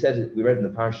 We read in the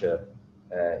parasha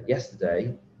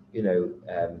yesterday,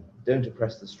 don't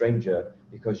oppress the stranger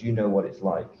because you know what it's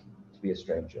like to be a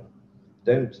stranger.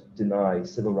 Don't deny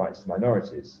civil rights to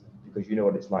minorities because you know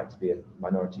what it's like to be a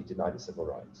minority denied its civil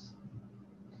rights.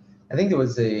 I think there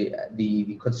was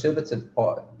the conservative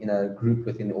part, group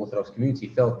within the Orthodox community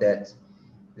felt that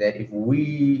if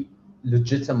we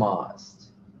legitimized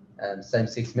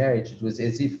same-sex marriage, it was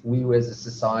as if we as a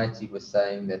society were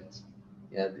saying that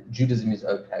Judaism is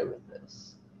okay with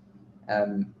this.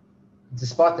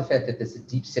 Despite the fact that there's a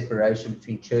deep separation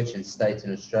between church and state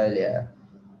in Australia,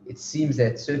 it seems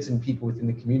that certain people within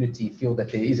the community feel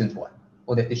that there isn't one,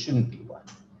 or that there shouldn't be one.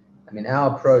 I mean,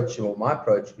 our approach, or my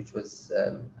approach, which was,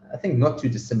 I think, not too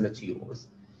dissimilar to yours,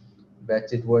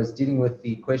 but it was dealing with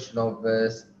the question of,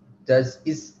 is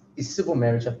civil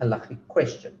marriage a halachic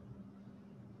question?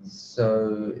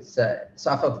 So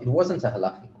I felt it wasn't a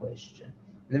halachic question.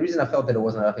 And the reason I felt that it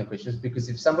wasn't a halachic question is because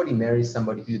if somebody marries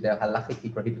somebody who they're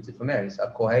halachically prohibited from marrying, so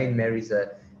a Kohen marries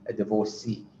a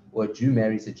divorcee, or a Jew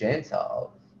marries a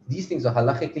Gentile, these things are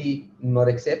halachically not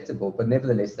acceptable, but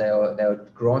nevertheless they are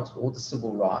granted all the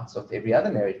civil rights of every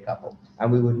other married couple.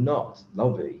 And we would not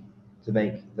lobby to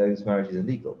make those marriages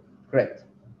illegal. Correct.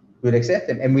 We would accept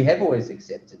them, and we have always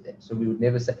accepted them. So we would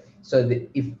never say, so that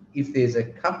if there's a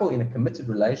couple in a committed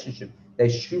relationship, they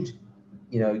should,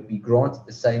 be granted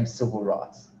the same civil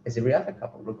rights as every other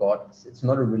couple, regardless. It's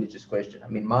not a religious question. I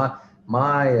mean, I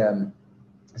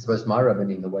suppose my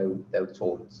rabbin, the way they were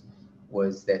taught,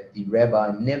 was that the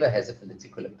rabbi never has a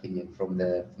political opinion from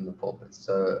the pulpit.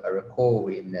 So I recall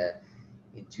in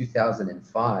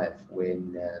 2005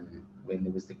 when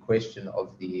there was the question of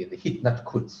the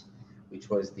Hitnatkut, which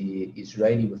was the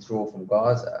Israeli withdrawal from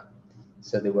Gaza.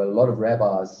 So there were a lot of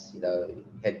rabbis,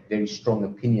 had very strong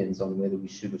opinions on whether we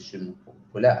should or shouldn't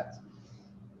pull out.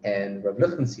 And Rav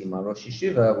Lichtenstein, my Rosh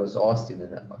Yeshiva, was asked in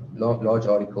a long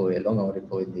article in the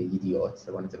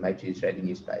Yediot, one of the major Israeli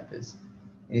newspapers.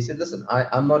 And he said, listen,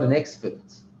 I'm not an expert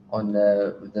on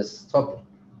this topic.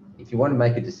 If you want to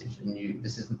make a decision,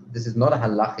 this is not a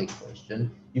halachic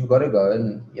question. You've got to go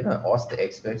and ask the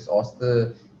experts, ask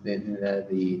the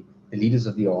leaders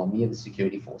of the army and the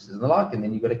security forces and the like, and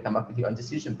then you've got to come up with your own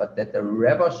decision. But that the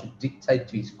rabbi should dictate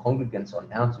to his congregants on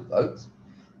how to vote,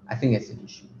 I think that's an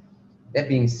issue. That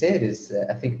being said,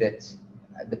 I think that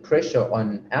the pressure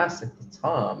on us at the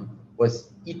time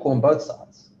was equal on both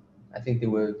sides. I think there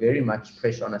were very much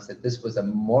pressure on us that this was a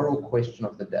moral question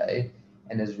of the day.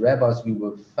 And as rabbis, we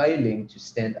were failing to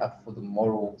stand up for the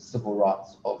moral civil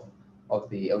rights of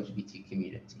the LGBT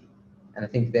community. And I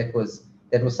think that was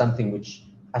something which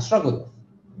I struggled with,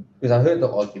 because I heard the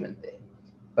argument there.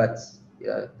 But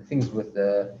the things with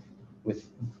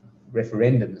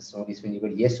referendums, or at least when you've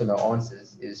got yes or no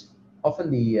answers, is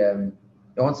often the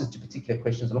answers to particular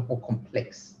questions are a lot more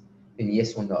complex than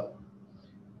yes or no.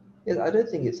 Yeah, I don't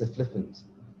think it's a flippant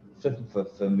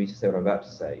for me to say what I'm about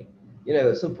to say. You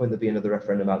know, at some point there'll be another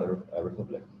referendum about the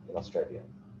republic in Australia.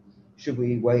 Should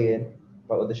we weigh in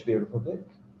about whether there should be a republic?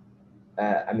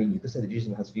 I mean, you could say that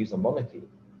Judaism has views on monarchy.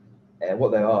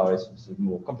 What they are is sort of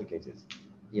more complicated.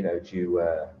 You know,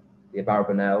 the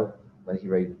Abarbanel, when he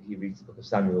reads the book of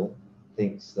Samuel,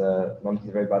 thinks monarchy is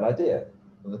a very bad idea.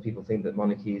 Other people think that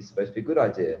monarchy is supposed to be a good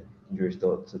idea. And Jewish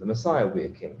thought that the Messiah will be a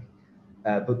king.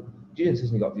 But Judaism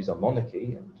certainly got views on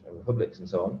monarchy and republics and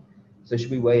so on. So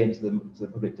should we weigh into the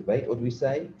public debate, or do we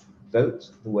say, vote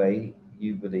the way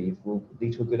you believe will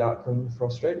lead to a good outcome for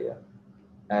Australia?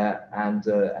 And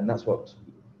that's what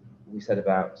I said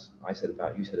about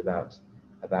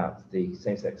the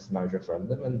same-sex marriage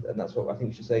referendum, and that's what I think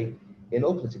we should say in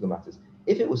all political matters.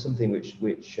 If it was something which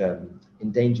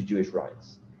endangered Jewish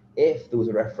rights, if there was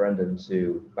a referendum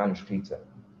to ban shechita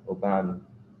or ban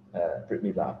Brit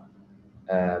Milah,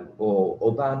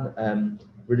 or ban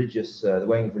the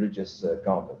wearing of religious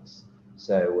garments.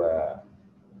 So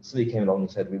somebody came along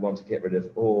and said, we want to get rid of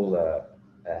all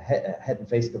head and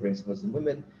face coverings for Muslim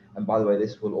women, and by the way,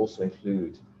 this will also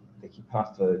include the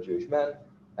kippah for Jewish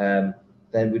men.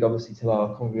 Then we'd obviously tell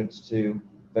our congregants to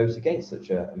vote against such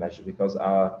a measure, because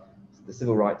the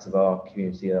civil rights of our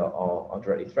community are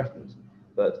directly threatened.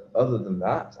 But other than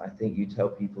that, I think you tell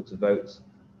people to vote,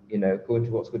 according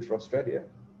to what's good for Australia.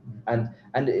 And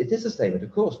it is a statement,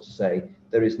 of course, to say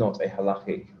there is not a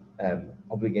halachic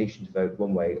obligation to vote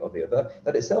one way or the other.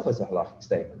 That itself is a halachic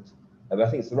statement. But I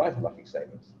think it's the right halachic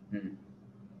statement. Mm.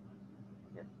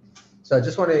 Yeah. So I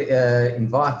just want to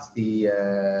invite the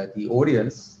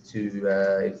audience to,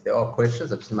 if there are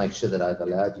questions, I just make sure that I've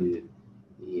allowed you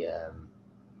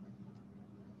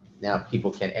now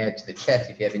people can add to the chat.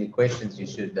 If you have any questions, you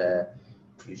should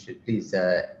please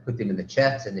put them in the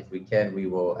chat, and if we can, we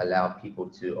will allow people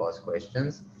to ask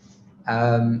questions.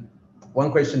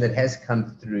 One question that has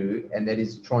come through, and that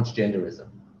is transgenderism.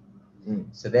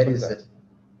 So that is it.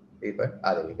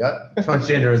 There we go.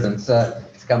 Transgenderism. So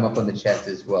it's come up on the chat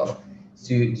as well.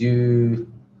 So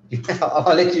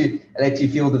I'll let you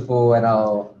field it for, and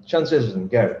I'll transgenderism.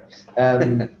 Go.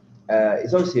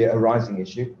 It's obviously a rising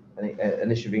issue,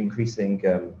 an issue of increasing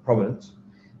prominence,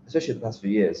 especially the past few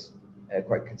years.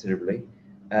 Quite considerably,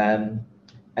 and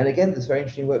again, there's very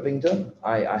interesting work being done.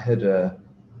 I heard a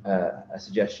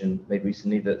suggestion made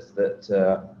recently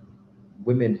that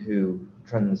women who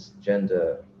transition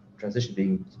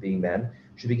being men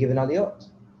should be given aliyot,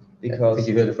 because I think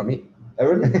you heard it from me. Oh,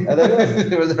 really?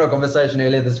 There was a conversation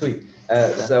earlier this week.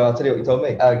 So I'll tell you what you told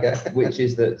me. Okay. Which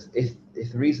is that if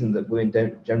the reason that women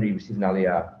don't generally receive an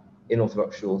aliyah in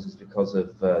Orthodox shuls is because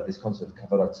of this concept of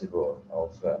kavod tzibur,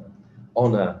 of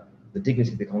honor the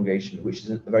dignity of the congregation, which is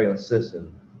a very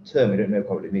uncertain term, we don't know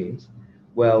quite what it means.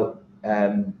 Well,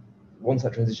 once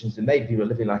that transition has been made, people are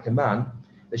living like a man,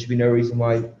 there should be no reason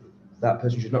why that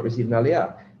person should not receive an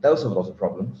aliyah. That will solve a lot of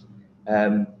problems.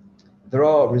 There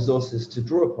are resources to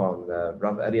draw upon.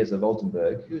 Rabbi Eliezer of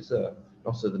Oldenburg, who's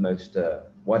not so the most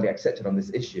widely accepted on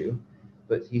this issue,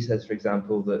 but he says, for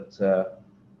example, that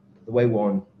the way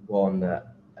one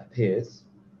appears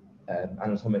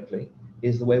anatomically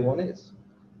is the way one is.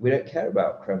 We don't care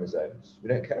about chromosomes. We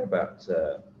don't care about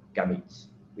gametes.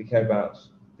 We care about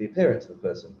the appearance of the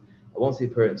person. And once the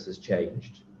appearance has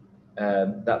changed,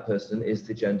 that person is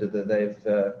the gender that they've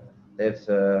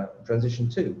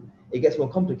transitioned to. It gets more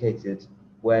complicated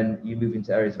when you move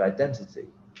into areas of identity.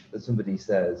 That somebody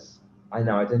says, "I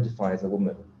now identify as a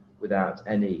woman," without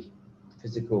any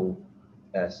physical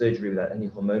surgery, without any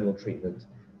hormonal treatment.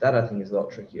 That I think is a lot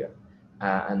trickier.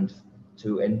 And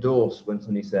to endorse when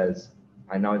somebody says,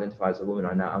 "I now identify as a woman,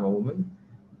 I now am a woman."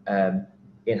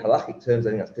 In halakhic terms, I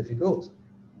think that's difficult.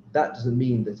 That doesn't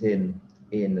mean that in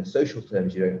social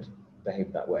terms you don't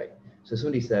behave that way. So if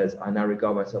somebody says, "I now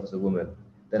regard myself as a woman,"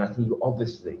 then I think you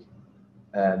obviously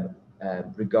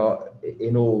regard,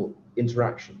 in all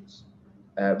interactions,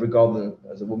 regard them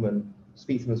as a woman,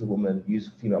 speak to them as a woman, use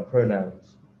female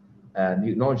pronouns,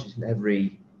 you acknowledge it in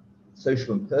every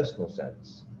social and personal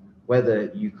sense.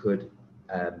 Whether you could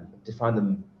define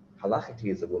them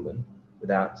halachically as a woman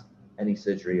without any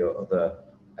surgery or other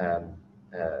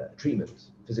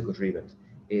treatment, physical treatment,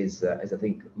 is I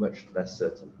think much less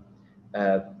certain.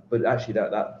 But actually,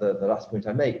 the last point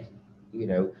I make,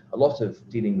 a lot of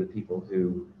dealing with people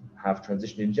who have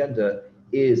transitioned in gender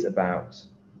is about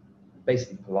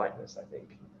basically politeness, I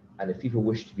think. And if people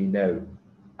wish to be known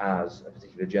as a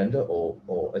particular gender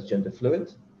or as gender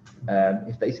fluid,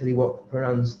 if they tell you what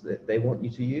pronouns that they want you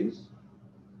to use,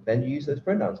 then you use those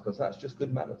pronouns, because that's just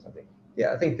good manners, I think.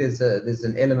 Yeah, I think there's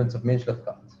an element of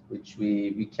menschlichkeit which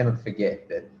we cannot forget,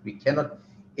 that we cannot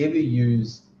ever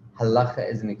use halacha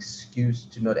as an excuse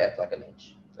to not act like a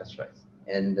mensch. That's right.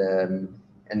 And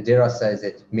dare I say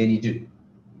that many do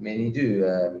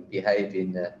behave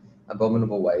in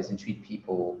abominable ways and treat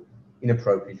people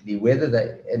inappropriately, whether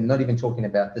they, and not even talking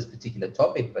about this particular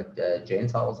topic, but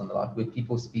Gentiles and the like, where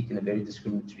people speak in a very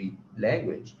discriminatory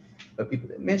language. But people,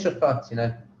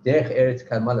 menschlichkeit, derech eretz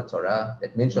kalma Torah,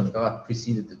 that menschlichkeit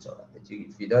preceded the Torah. That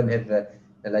if you don't have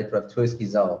the late Rav Tversky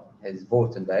Zal has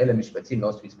vought in Ve'ela Mishpatim,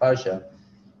 last week's parsha.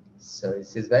 So it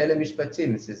says Ve'ela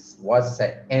Mishpatim. It says, why does it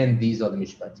say, and these are the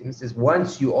Mishpatim? It says,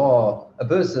 once you are a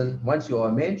person, once you are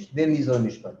a mensch, then these are the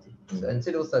Mishpatim. So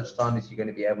until such time as you're going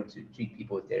to be able to treat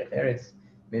people with derech eretz,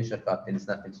 menschlichkeit, then there's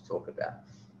nothing to talk about.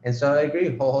 And so I agree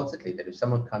wholeheartedly that if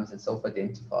someone comes and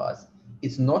self-identifies,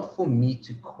 it's not for me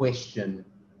to question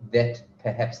that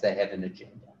perhaps they have an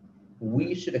agenda.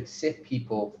 We should accept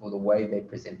people for the way they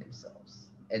present themselves.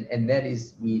 And that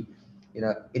is,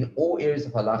 in all areas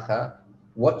of halacha,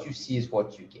 what you see is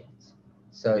what you get.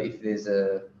 So if there's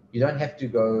you don't have to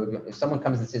go, if someone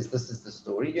comes and says, this is the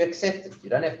story, you accept it. You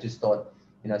don't have to start,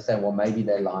 saying, well, maybe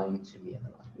they're lying to me.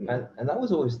 And that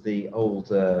was always the old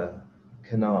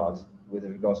canard with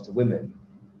regards to women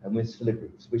and women's filial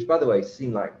groups, which, by the way,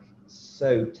 seem like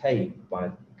so tame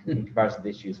in comparison to the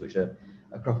issues which are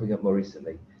cropping up more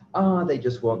recently. They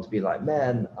just want to be like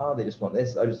men. They just want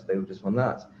this. They just want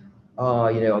that.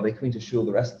 Are they coming to shul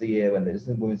the rest of the year when there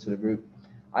isn't women's filial group?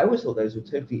 I always thought those were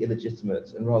totally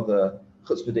illegitimate and rather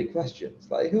chutzpahdik questions.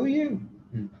 Like, who are you?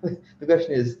 The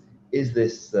question is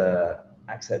this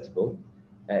acceptable?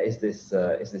 Is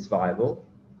this viable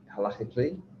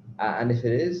halachically? And if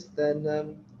it is,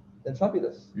 then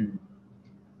fabulous.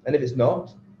 And if it's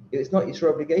not, it's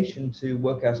your obligation to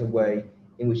work out a way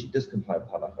in which it does comply with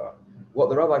halakha. What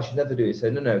the rabbi should never do is say,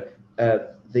 no,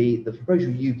 the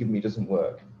proposal you give me doesn't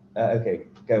work. Okay,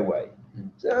 go away.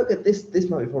 So okay, this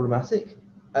might be problematic.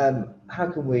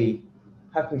 How can we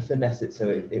finesse it so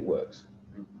it works?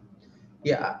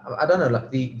 Yeah, I don't know. Like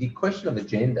the question of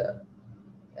agenda,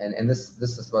 and this I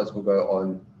suppose will go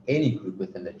on any group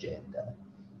with an agenda,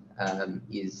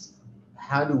 is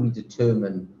how do we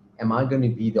determine? Am I going to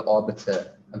be the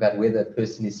arbiter about whether a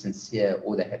person is sincere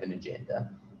or they have an agenda?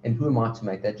 And who am I to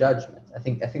make that judgment? I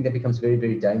think that becomes very,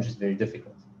 very dangerous, very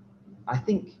difficult. I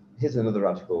think here's another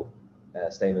radical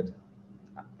statement.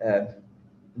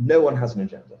 No one has an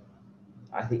agenda.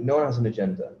 I think no one has an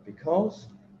agenda because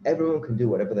everyone can do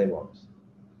whatever they want.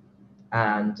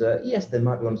 And yes, there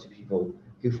might be one or two people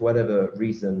who, for whatever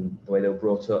reason, the way they were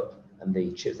brought up and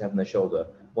the chips they have on their shoulder,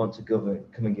 want to come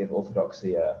and give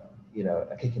orthodoxy a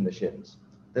kick in the shins.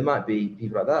 There might be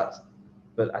people like that,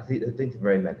 but I think there are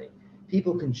very many.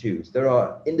 People can choose. There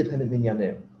are independent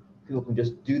minyanim. People can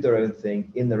just do their own thing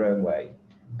in their own way.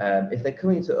 If they're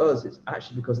coming to us, it's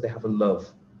actually because they have a love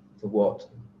for what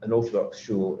an Orthodox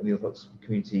shul and the Orthodox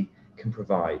community can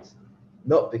provide.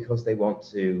 Not because they want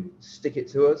to stick it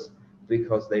to us,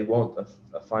 because they want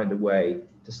to find a way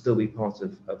to still be part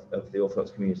of the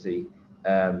Orthodox community,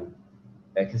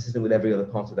 consistent with every other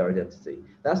part of their identity.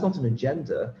 That's not an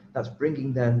agenda, that's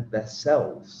bringing them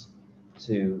themselves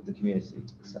to the community.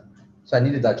 So I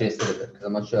need to digest it a bit because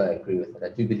I'm not sure I agree with it. I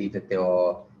do believe that there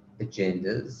are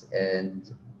agendas,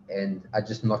 and I'm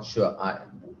just not sure.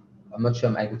 I'm not sure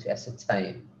I'm able to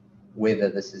ascertain whether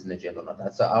this is an agenda or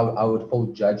not. So I would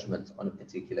hold judgment on a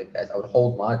particular case. I would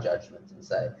hold my judgment and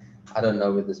say, I don't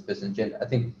know whether this person's agenda. I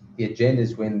think the agenda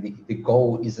is when the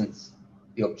goal isn't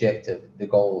the objective. The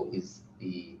goal is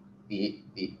the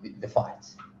fight.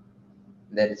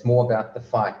 That it's more about the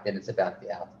fight than it's about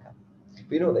the outcome.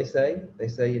 But you know what they say? They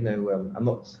say, I'm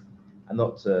not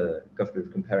comfortable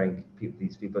with comparing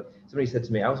these people. But somebody said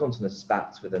to me, I was once in a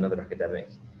spat with another academic,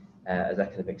 as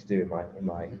academics do in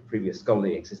my previous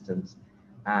scholarly existence,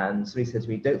 and somebody said to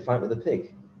me, don't fight with a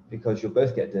pig because you'll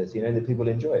both get dirty, and the people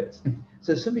enjoy it.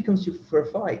 So if somebody comes to you for a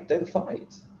fight, don't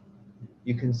fight.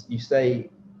 You say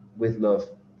with love,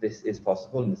 this is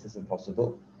possible and this isn't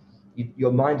possible.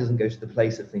 Your mind doesn't go to the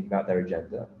place of thinking about their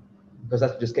agenda, because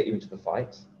that will just get you into the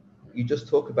fight. You just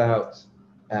talk about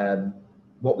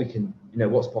what we can,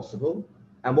 what's possible,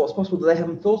 and what's possible that they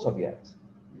haven't thought of yet.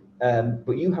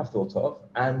 But you have thought of,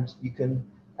 and you can,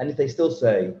 and if they still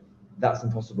say that's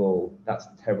impossible, that's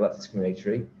terrible, that's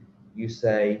discriminatory, you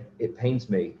say, it pains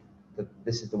me that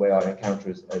this is the way I encounter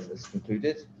as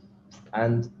concluded,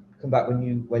 and come back when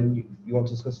you want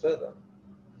to discuss further.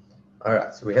 All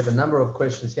right, so we have a number of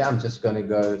questions here. I'm just going to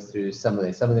go through some of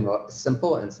them. Some of them are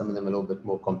simple and some of them are a little bit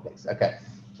more complex. Okay,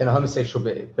 can a homosexual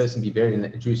person be buried in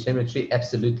a Jewish cemetery?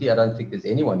 Absolutely. I don't think there's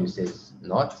anyone who says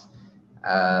not.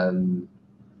 My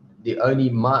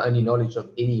only knowledge of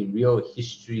any real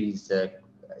histories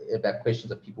about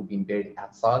questions of people being buried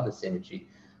outside the cemetery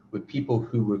were people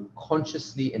who were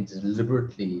consciously and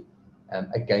deliberately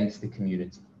against the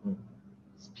community.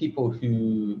 People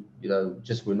who,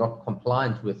 just were not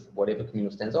compliant with whatever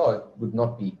communal standards are, would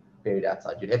not be buried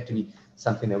outside. You'd have to be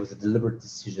something that was a deliberate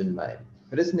decision made.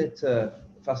 But isn't it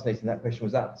fascinating that question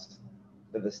was asked,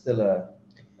 that there's still a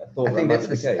thought I think that might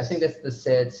be the case? I think that's the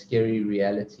sad, scary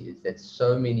reality, is that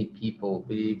so many people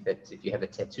believe that if you have a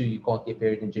tattoo, you can't get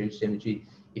buried in a Jewish cemetery.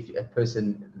 If a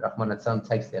person, Rahman Atzam,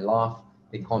 takes their life,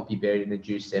 they can't be buried in a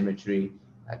Jewish cemetery.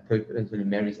 A person who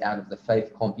marries out of the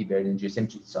faith can't be buried in a Jewish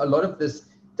cemetery. So a lot of this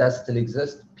does still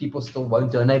exist. People still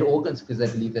won't donate organs because they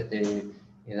believe that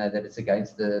that it's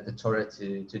against the Torah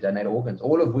to donate organs.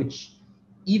 All of which,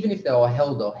 even if they are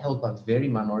held by very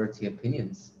minority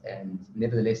opinions, and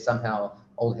nevertheless somehow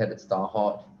old habits die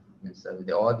hard. And so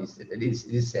there are these. It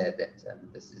is sad that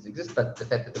this exists, but the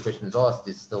fact that the question is asked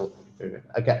is still very good.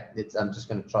 Okay. I'm just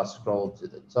going to try to scroll to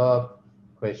the top.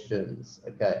 Questions.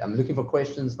 Okay, I'm looking for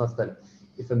questions, not studying.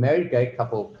 If a married gay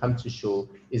couple come to shul,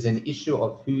 is an issue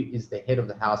of who is the head of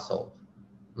the household.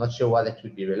 I'm not sure why that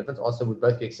would be relevant. Also, would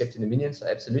both be accepted in a minyan? So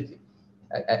absolutely.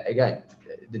 Again,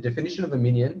 the definition of a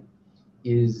minyan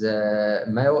is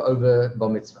male over bar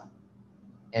mitzvah.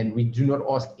 And we do not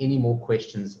ask any more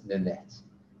questions than that.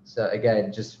 So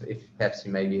again, just if perhaps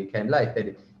you maybe came late, that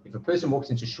if a person walks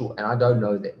into shul and I don't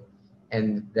know them,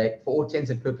 and they, for all intents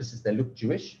and purposes, they look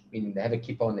Jewish, meaning they have a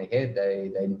kippah on their head, they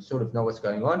sort of know what's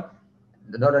going on,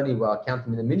 not only will I count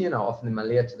them in the minyan, I offer them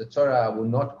aliyah to the Torah, I will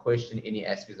not question any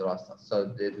aspects of lifestyle. So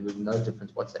there was no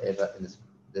difference whatsoever in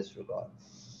this regard.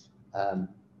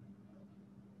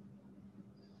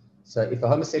 So if a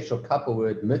homosexual couple were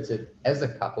admitted as a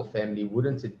couple family,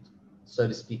 wouldn't it, so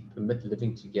to speak, permit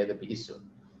living together be issur?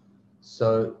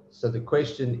 So the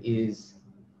question is,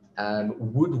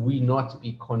 would we not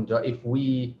be if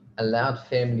we allowed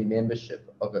family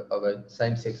membership of a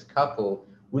same-sex couple,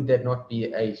 would that not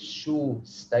be a shul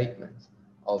statement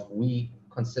of we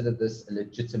consider this a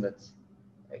legitimate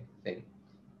thing?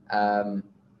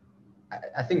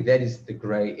 I think that is the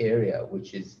gray area,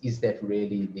 which is that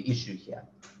really the issue here?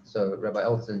 So Rabbi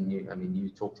Elton, you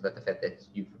talked about the fact that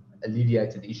you've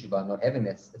alleviated the issue by not having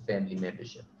that family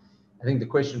membership. I think the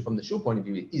question from the shul point of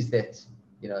view is that,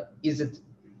 is it,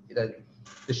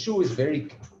 the shul is very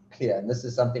clear, and this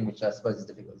is something which I suppose is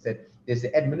difficult, is that there's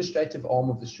the administrative arm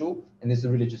of the shul and there's the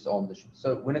religious arm of the shul.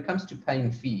 So when it comes to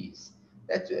paying fees,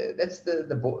 that's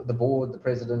the board, the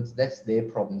president, that's their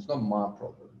problem. It's not my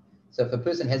problem. So if a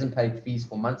person hasn't paid fees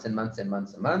for months and months and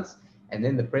months and months, and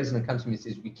then the president comes to me and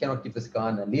says, we cannot give this guy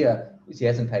an aliyah because he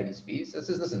hasn't paid his fees. So I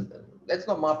says, listen, that's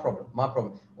not my problem. My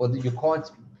problem. Or you can't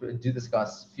do this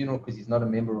guy's funeral because he's not a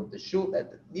member of the shul.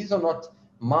 These are not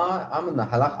I'm in the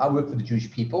halach. I work for the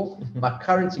Jewish people. My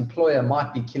current employer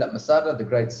might be Kilat Masada, the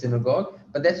great synagogue,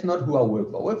 but that's not who I work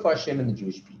for. I work for Hashem and the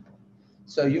Jewish people.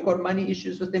 So you've got money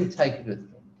issues with them, take it with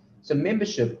them. So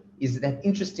membership is that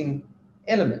interesting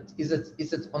element. Is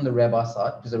it on the rabbi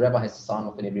side? Because the rabbi has to sign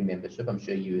off on every membership. I'm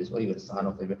sure you as well. You got to sign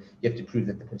off you have to prove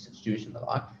that the person's Jewish and the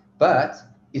like. But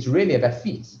it's really about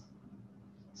fees.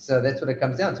 So that's what it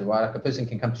comes down to, right? Like a person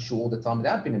can come to shul all the time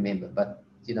without being a member, but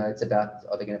it's about,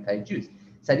 are they going to pay dues?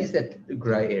 So it is that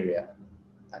gray area.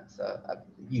 So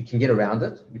you can get around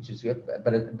it, which is good,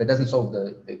 but it doesn't solve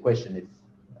the question.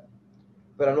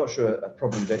 But I'm not sure a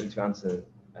problem you don't need to answer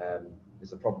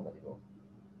is a problem anymore.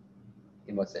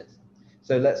 In what sense?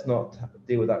 So let's not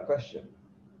deal with that question.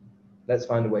 Let's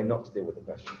find a way not to deal with the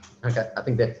question. Okay, I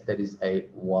think that is a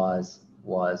wise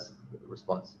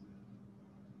response.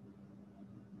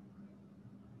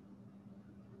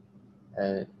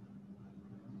 Okay.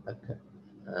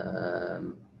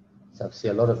 So I see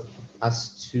a lot of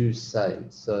us two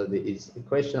sides. So there is a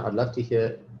question. I'd love to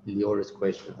hear Leora's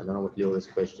question. I don't know what Leora's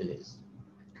question is.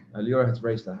 Leora has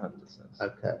raised her hand, it says.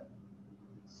 Okay.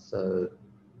 So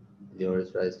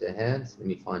Leora's raised her hand. Let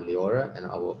me find Leora and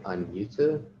I will unmute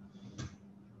her.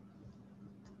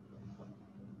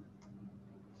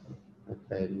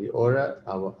 Okay, Leora,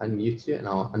 I will unmute you and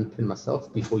I will unpin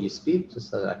myself before you speak, just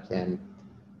so that I can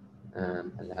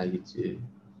allow you to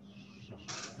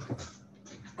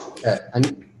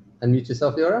unmute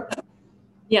yourself, Leora.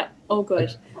 Yeah, all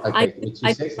good. Okay,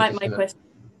 I write my question.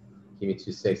 Give me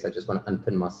 2 seconds. I just want to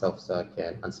unpin myself so I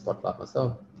can unspotlight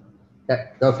myself. Yeah,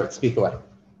 go for it. Speak away.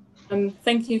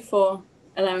 Thank you for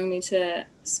allowing me to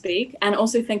speak, and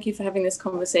also thank you for having this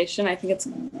conversation. I think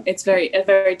it's a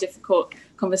very difficult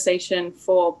conversation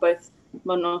for both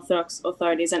modern Orthodox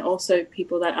authorities and also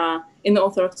people that are in the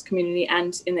Orthodox community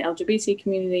and in the LGBT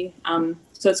community.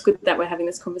 So it's good that we're having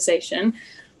this conversation.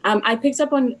 I picked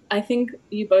up on, I think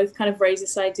you both kind of raised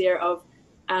this idea of,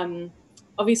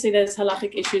 obviously there's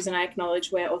halachic issues, and I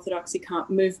acknowledge where Orthodoxy can't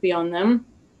move beyond them,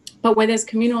 but where there's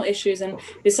communal issues and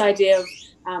this idea of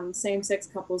same-sex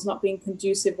couples not being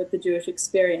conducive with the Jewish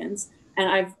experience.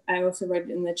 And I also read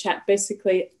in the chat,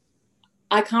 basically,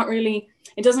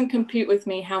 it doesn't compute with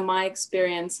me how my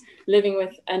experience living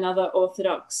with another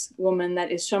Orthodox woman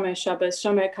that is Shomer Shabbos,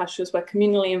 Shomer Kashrus, we're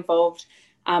communally involved,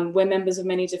 we're members of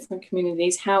many different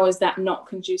communities. How is that not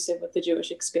conducive with the Jewish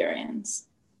experience?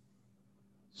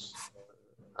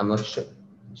 I'm not sure.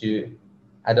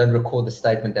 I don't recall the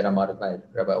statement that I might have made.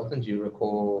 Rabbi Elton, do you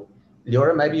recall?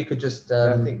 Leora, maybe you could just...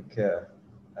 I think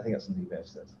that's something you may have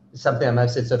said. Something I may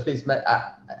have said. So please,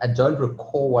 I don't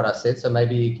recall what I said. So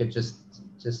maybe you could just...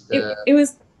 It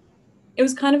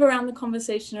was kind of around the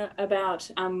conversation about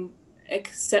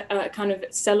kind of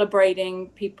celebrating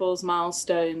people's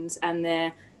milestones and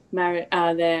their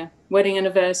wedding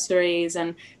anniversaries,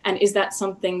 and is that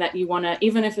something that you want to,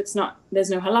 even if there's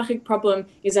no halachic problem,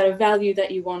 is that a value that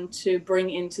you want to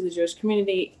bring into the Jewish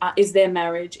community? Is their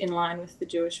marriage in line with the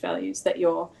Jewish values that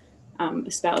you're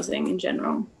espousing in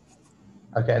general?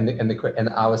 Okay, and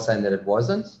I was saying that it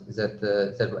wasn't. Is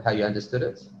that how you understood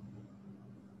it?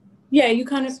 Yeah, you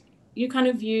kind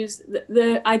of use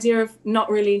the idea of not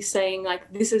really saying like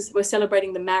we're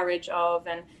celebrating the marriage of,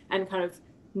 and kind of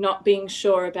not being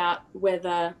sure about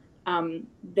whether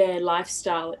their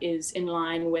lifestyle is in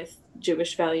line with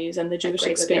Jewish values and the Jewish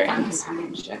experience,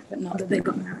 but not that they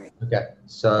got married. Okay,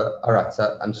 so all right,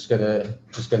 so I'm just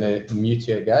gonna mute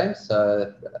you again.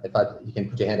 So you can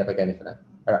put your hand up again if you know.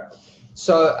 All right.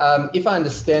 So if I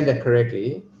understand that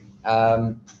correctly,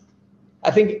 I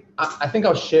think I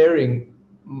was sharing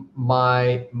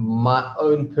my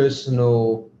own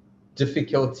personal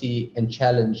difficulty and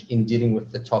challenge in dealing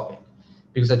with the topic,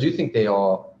 because I do think there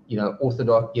are,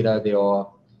 Orthodox, there are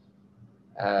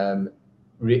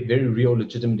very real,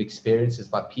 legitimate experiences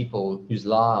by people whose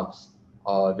lives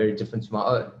are very different to my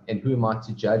own, and who am I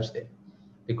to judge them?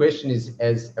 The question is,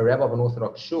 as a rabbi of an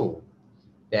Orthodox shul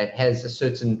that has a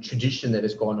certain tradition that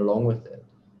has gone along with it,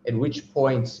 at which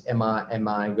point am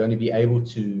I going to be able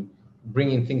to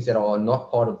bring in things that are not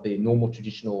part of the normal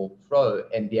traditional flow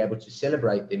and be able to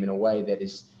celebrate them in a way that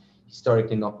is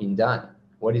historically not been done?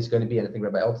 What is going to be, and I think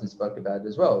Rabbi Elton spoke about it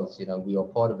as well, is, we are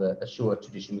part of a shul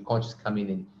tradition. We can't just come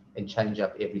in and change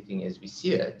up everything as we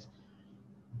see it.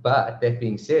 But that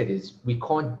being said, is we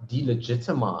can't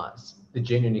delegitimize the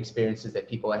genuine experiences that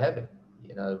people are having.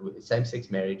 With same-sex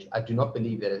marriage, I do not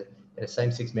believe that a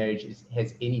same-sex marriage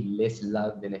has any less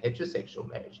love than a heterosexual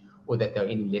marriage, or that they're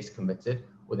any less committed,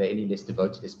 or they're any less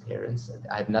devoted as parents.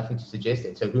 I have nothing to suggest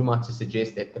that. So who am I to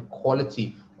suggest that the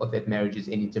quality of that marriage is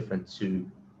any different to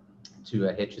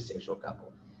a heterosexual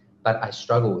couple? But I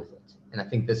struggle with it. And I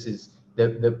think this is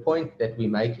the point that we're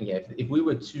making here. If we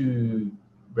were two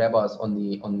rabbis on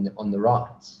the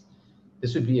right,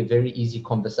 this would be a very easy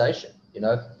conversation.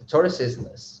 The Torah says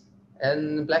this,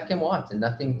 and black and white, and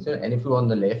nothing to, and if we're on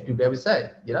the left, you'll be able to say,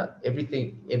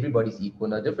 everybody's equal,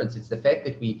 no difference. It's the fact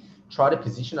that we try to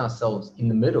position ourselves in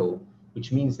the middle,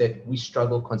 which means that we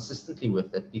struggle consistently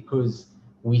with it, because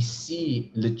we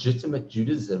see legitimate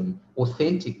Judaism,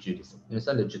 authentic Judaism, it's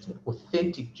not legitimate,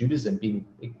 authentic Judaism being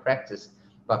practiced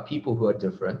by people who are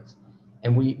different,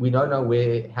 and we don't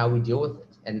know how we deal with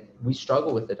it, and we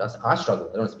struggle with it. I struggle,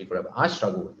 I don't want to speak forever, I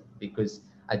struggle with it because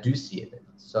I do see it.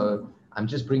 So I'm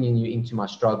just bringing you into my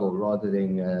struggle rather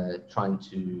than trying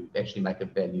to actually make a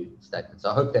value statement. So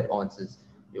I hope that answers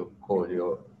your call,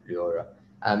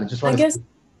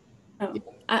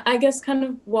 I guess kind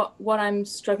of what I'm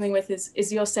struggling with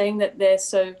is you're saying that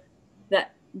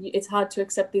that it's hard to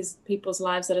accept these people's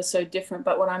lives that are so different,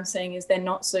 but what I'm saying is they're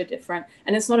not so different,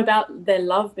 and it's not about their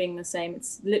love being the same.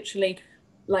 It's literally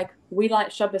like, we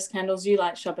light Shabbos candles, you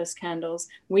light Shabbos candles,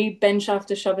 we bench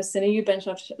after Shabbos dinner, you bench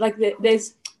after,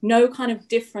 there's no kind of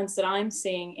difference that I'm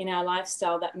seeing in our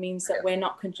lifestyle that means that we're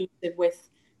not conducive with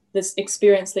this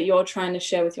experience that you're trying to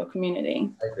share with your community.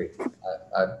 I agree.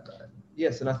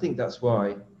 Yes, and I think that's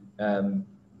why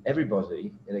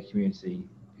everybody in a community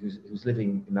who's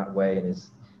living in that way and is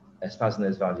espousing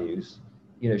those values,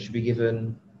 should be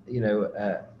given,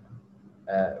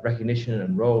 recognition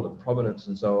and role and prominence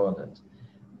and so on, and so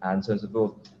on and so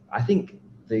forth. I think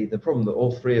the problem that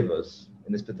all three of us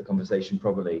in this bit of the conversation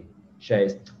probably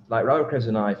shares, like Rabbi Krebs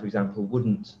and I, for example,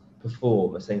 wouldn't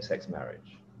perform a same-sex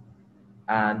marriage.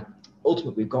 And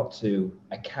ultimately, we've got to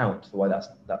account for why that's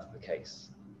the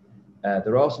case.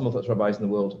 There are some Orthodox rabbis in the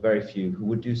world, very few, who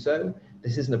would do so.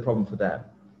 This isn't a problem for them.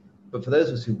 But for those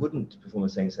of us who wouldn't perform a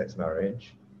same-sex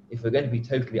marriage, if we're going to be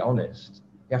totally honest,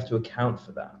 we have to account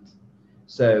for that.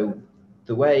 So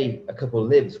the way a couple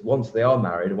lives once they are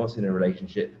married or once in a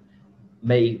relationship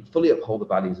may fully uphold the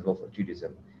values of Orthodox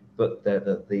Judaism, but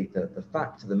the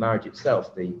fact of the marriage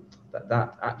itself,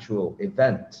 that actual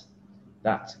event,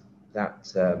 that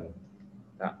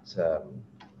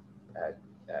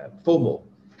formal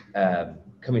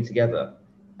coming together,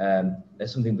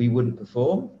 is something we wouldn't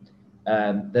perform.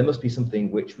 There must be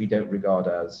something which we don't regard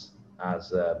as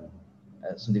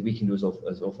something we can do as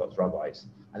Orthodox rabbis.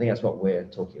 I think that's what we're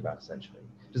talking about essentially.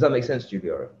 Does that make sense,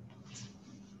 Julia?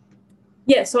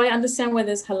 Yeah, so I understand where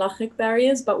there's halachic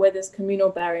barriers, but where there's communal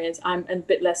barriers, I'm a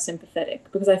bit less sympathetic,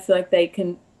 because I feel like they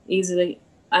can easily,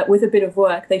 with a bit of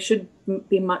work, they should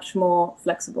be much more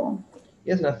flexible.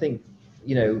 Yes, and I think,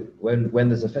 when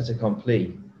there's a fait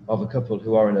accompli of a couple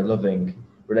who are in a loving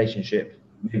relationship,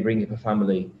 maybe bringing up a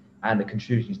family and are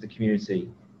contributing to the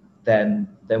community, then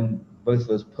both of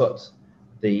us put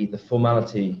the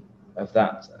formality of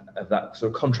that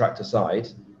sort of contract aside,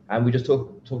 and we just talk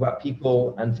about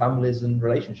people and families and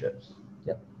relationships.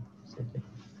 Yep, absolutely.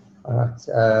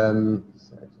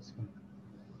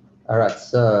 All right.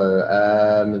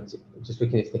 So just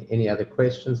looking if there are any other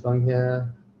questions along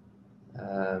here.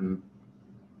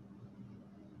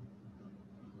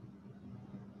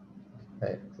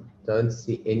 Okay, don't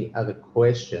see any other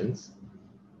questions.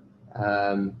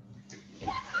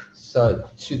 So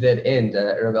to that end,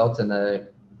 Rabbi Elton,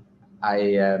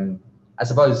 I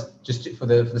suppose just for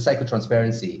the sake of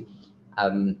transparency,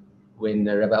 when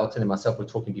Rabbi Elton and myself were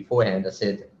talking beforehand, I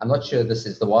said, I'm not sure this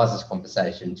is the wisest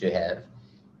conversation to have,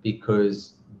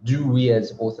 because do we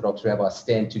as Orthodox rabbis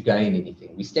stand to gain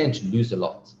anything? We stand to lose a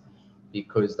lot,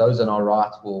 because those on our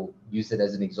right will use it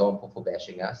as an example for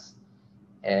bashing us.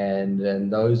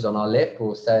 And those on our left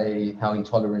will say how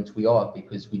intolerant we are,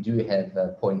 because we do have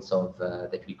points of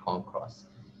that we can't cross.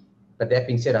 But that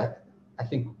being said, I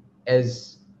think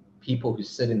as people who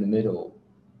sit in the middle,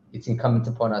 it's incumbent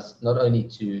upon us not only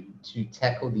to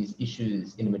tackle these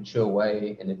issues in a mature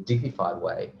way, in a dignified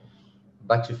way,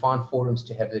 but to find forums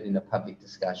to have it in a public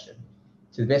discussion.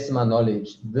 To the best of my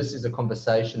knowledge, this is a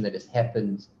conversation that has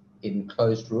happened in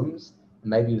closed rooms,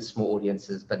 maybe with small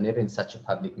audiences, but never in such a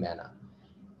public manner.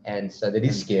 And so that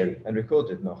is scary. And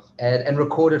recorded, no? And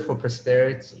recorded for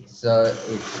prosperity. So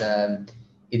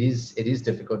it is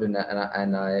difficult, and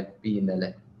I've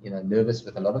been nervous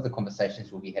with a lot of the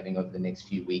conversations we'll be having over the next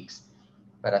few weeks.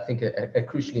 But I think a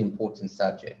crucially important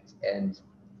subject. And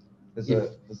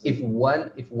if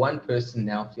one person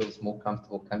now feels more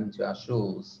comfortable coming to our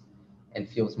shuls and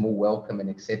feels more welcome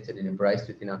and accepted and embraced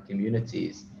within our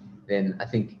communities, then I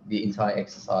think the entire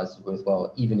exercise is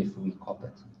worthwhile, even if we cop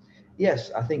it.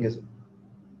 Yes, I think as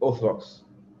Orthodox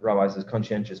rabbis, as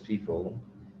conscientious people,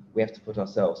 we have to put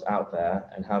ourselves out there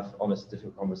and have honest,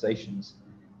 difficult conversations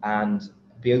and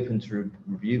be open to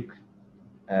rebuke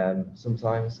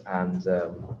sometimes, and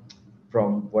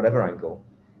from whatever angle.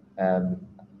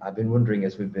 I've been wondering,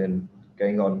 as we've been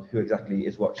going on, who exactly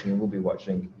is watching and will be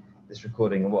watching this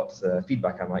recording, and what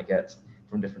feedback I might get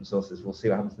from different sources. We'll see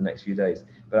what happens in the next few days.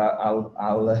 But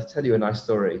I'll tell you a nice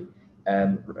story.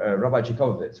 Rabbi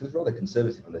Jakovovitz, who was rather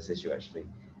conservative on this issue, actually,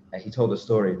 he told a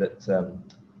story that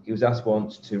he was asked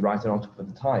once to write an article for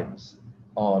the Times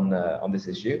on this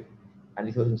issue, and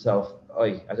he thought to himself,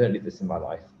 I don't need this in my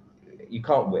life. You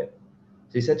can't win.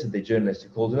 So he said to the journalist who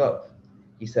called him up,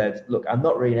 he said, look, I'm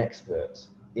not really an expert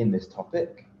in this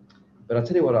topic, but I'll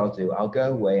tell you what I'll do. I'll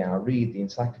go away and I'll read the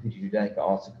Encyclopedia Judaica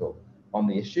article on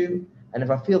the issue, and if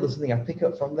I feel there's something I pick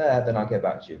up from there, then I'll get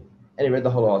back to you. And he read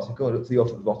the whole article, and looked to the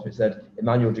author at the bottom, it said,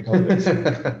 Emmanuel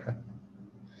Jacobowitz.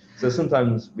 So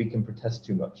sometimes we can protest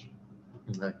too much.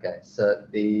 Okay, so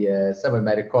someone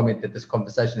made a comment that this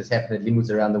conversation has happened at limuds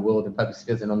around the world in public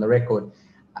spheres and on the record.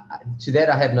 To that,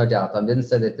 I have no doubt. I didn't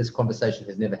say that this conversation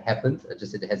has never happened. I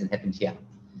just said it hasn't happened here.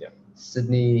 Yeah.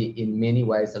 Sydney, in many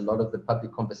ways, a lot of the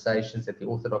public conversations that the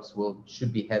Orthodox world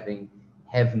should be having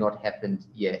have not happened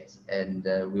yet. And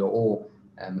we are all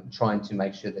trying to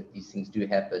make sure that these things do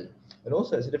happen. And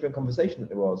also, it's a different conversation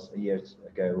than it was a year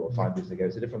ago or 5 years ago.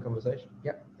 It's a different conversation.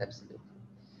 Yeah, absolutely.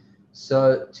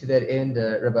 So to that end,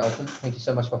 Rabbi Elton, thank you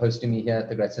so much for hosting me here at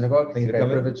the Great Synagogue. It's a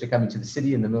great privilege to come into the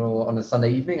city in the middle on a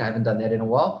Sunday evening. I haven't done that in a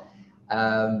while.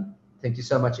 Thank you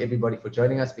so much, everybody, for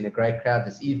joining us. It's been a great crowd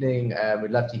this evening.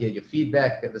 We'd love to hear your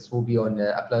feedback. This will be on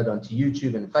upload onto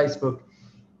YouTube and Facebook.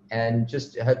 And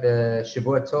just hope a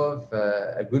Shavua Tov,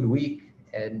 a good week,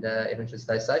 and everyone should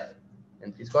stay safe.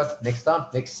 And please God, next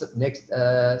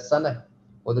Sunday,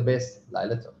 all the best.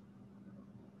 Laila Tov.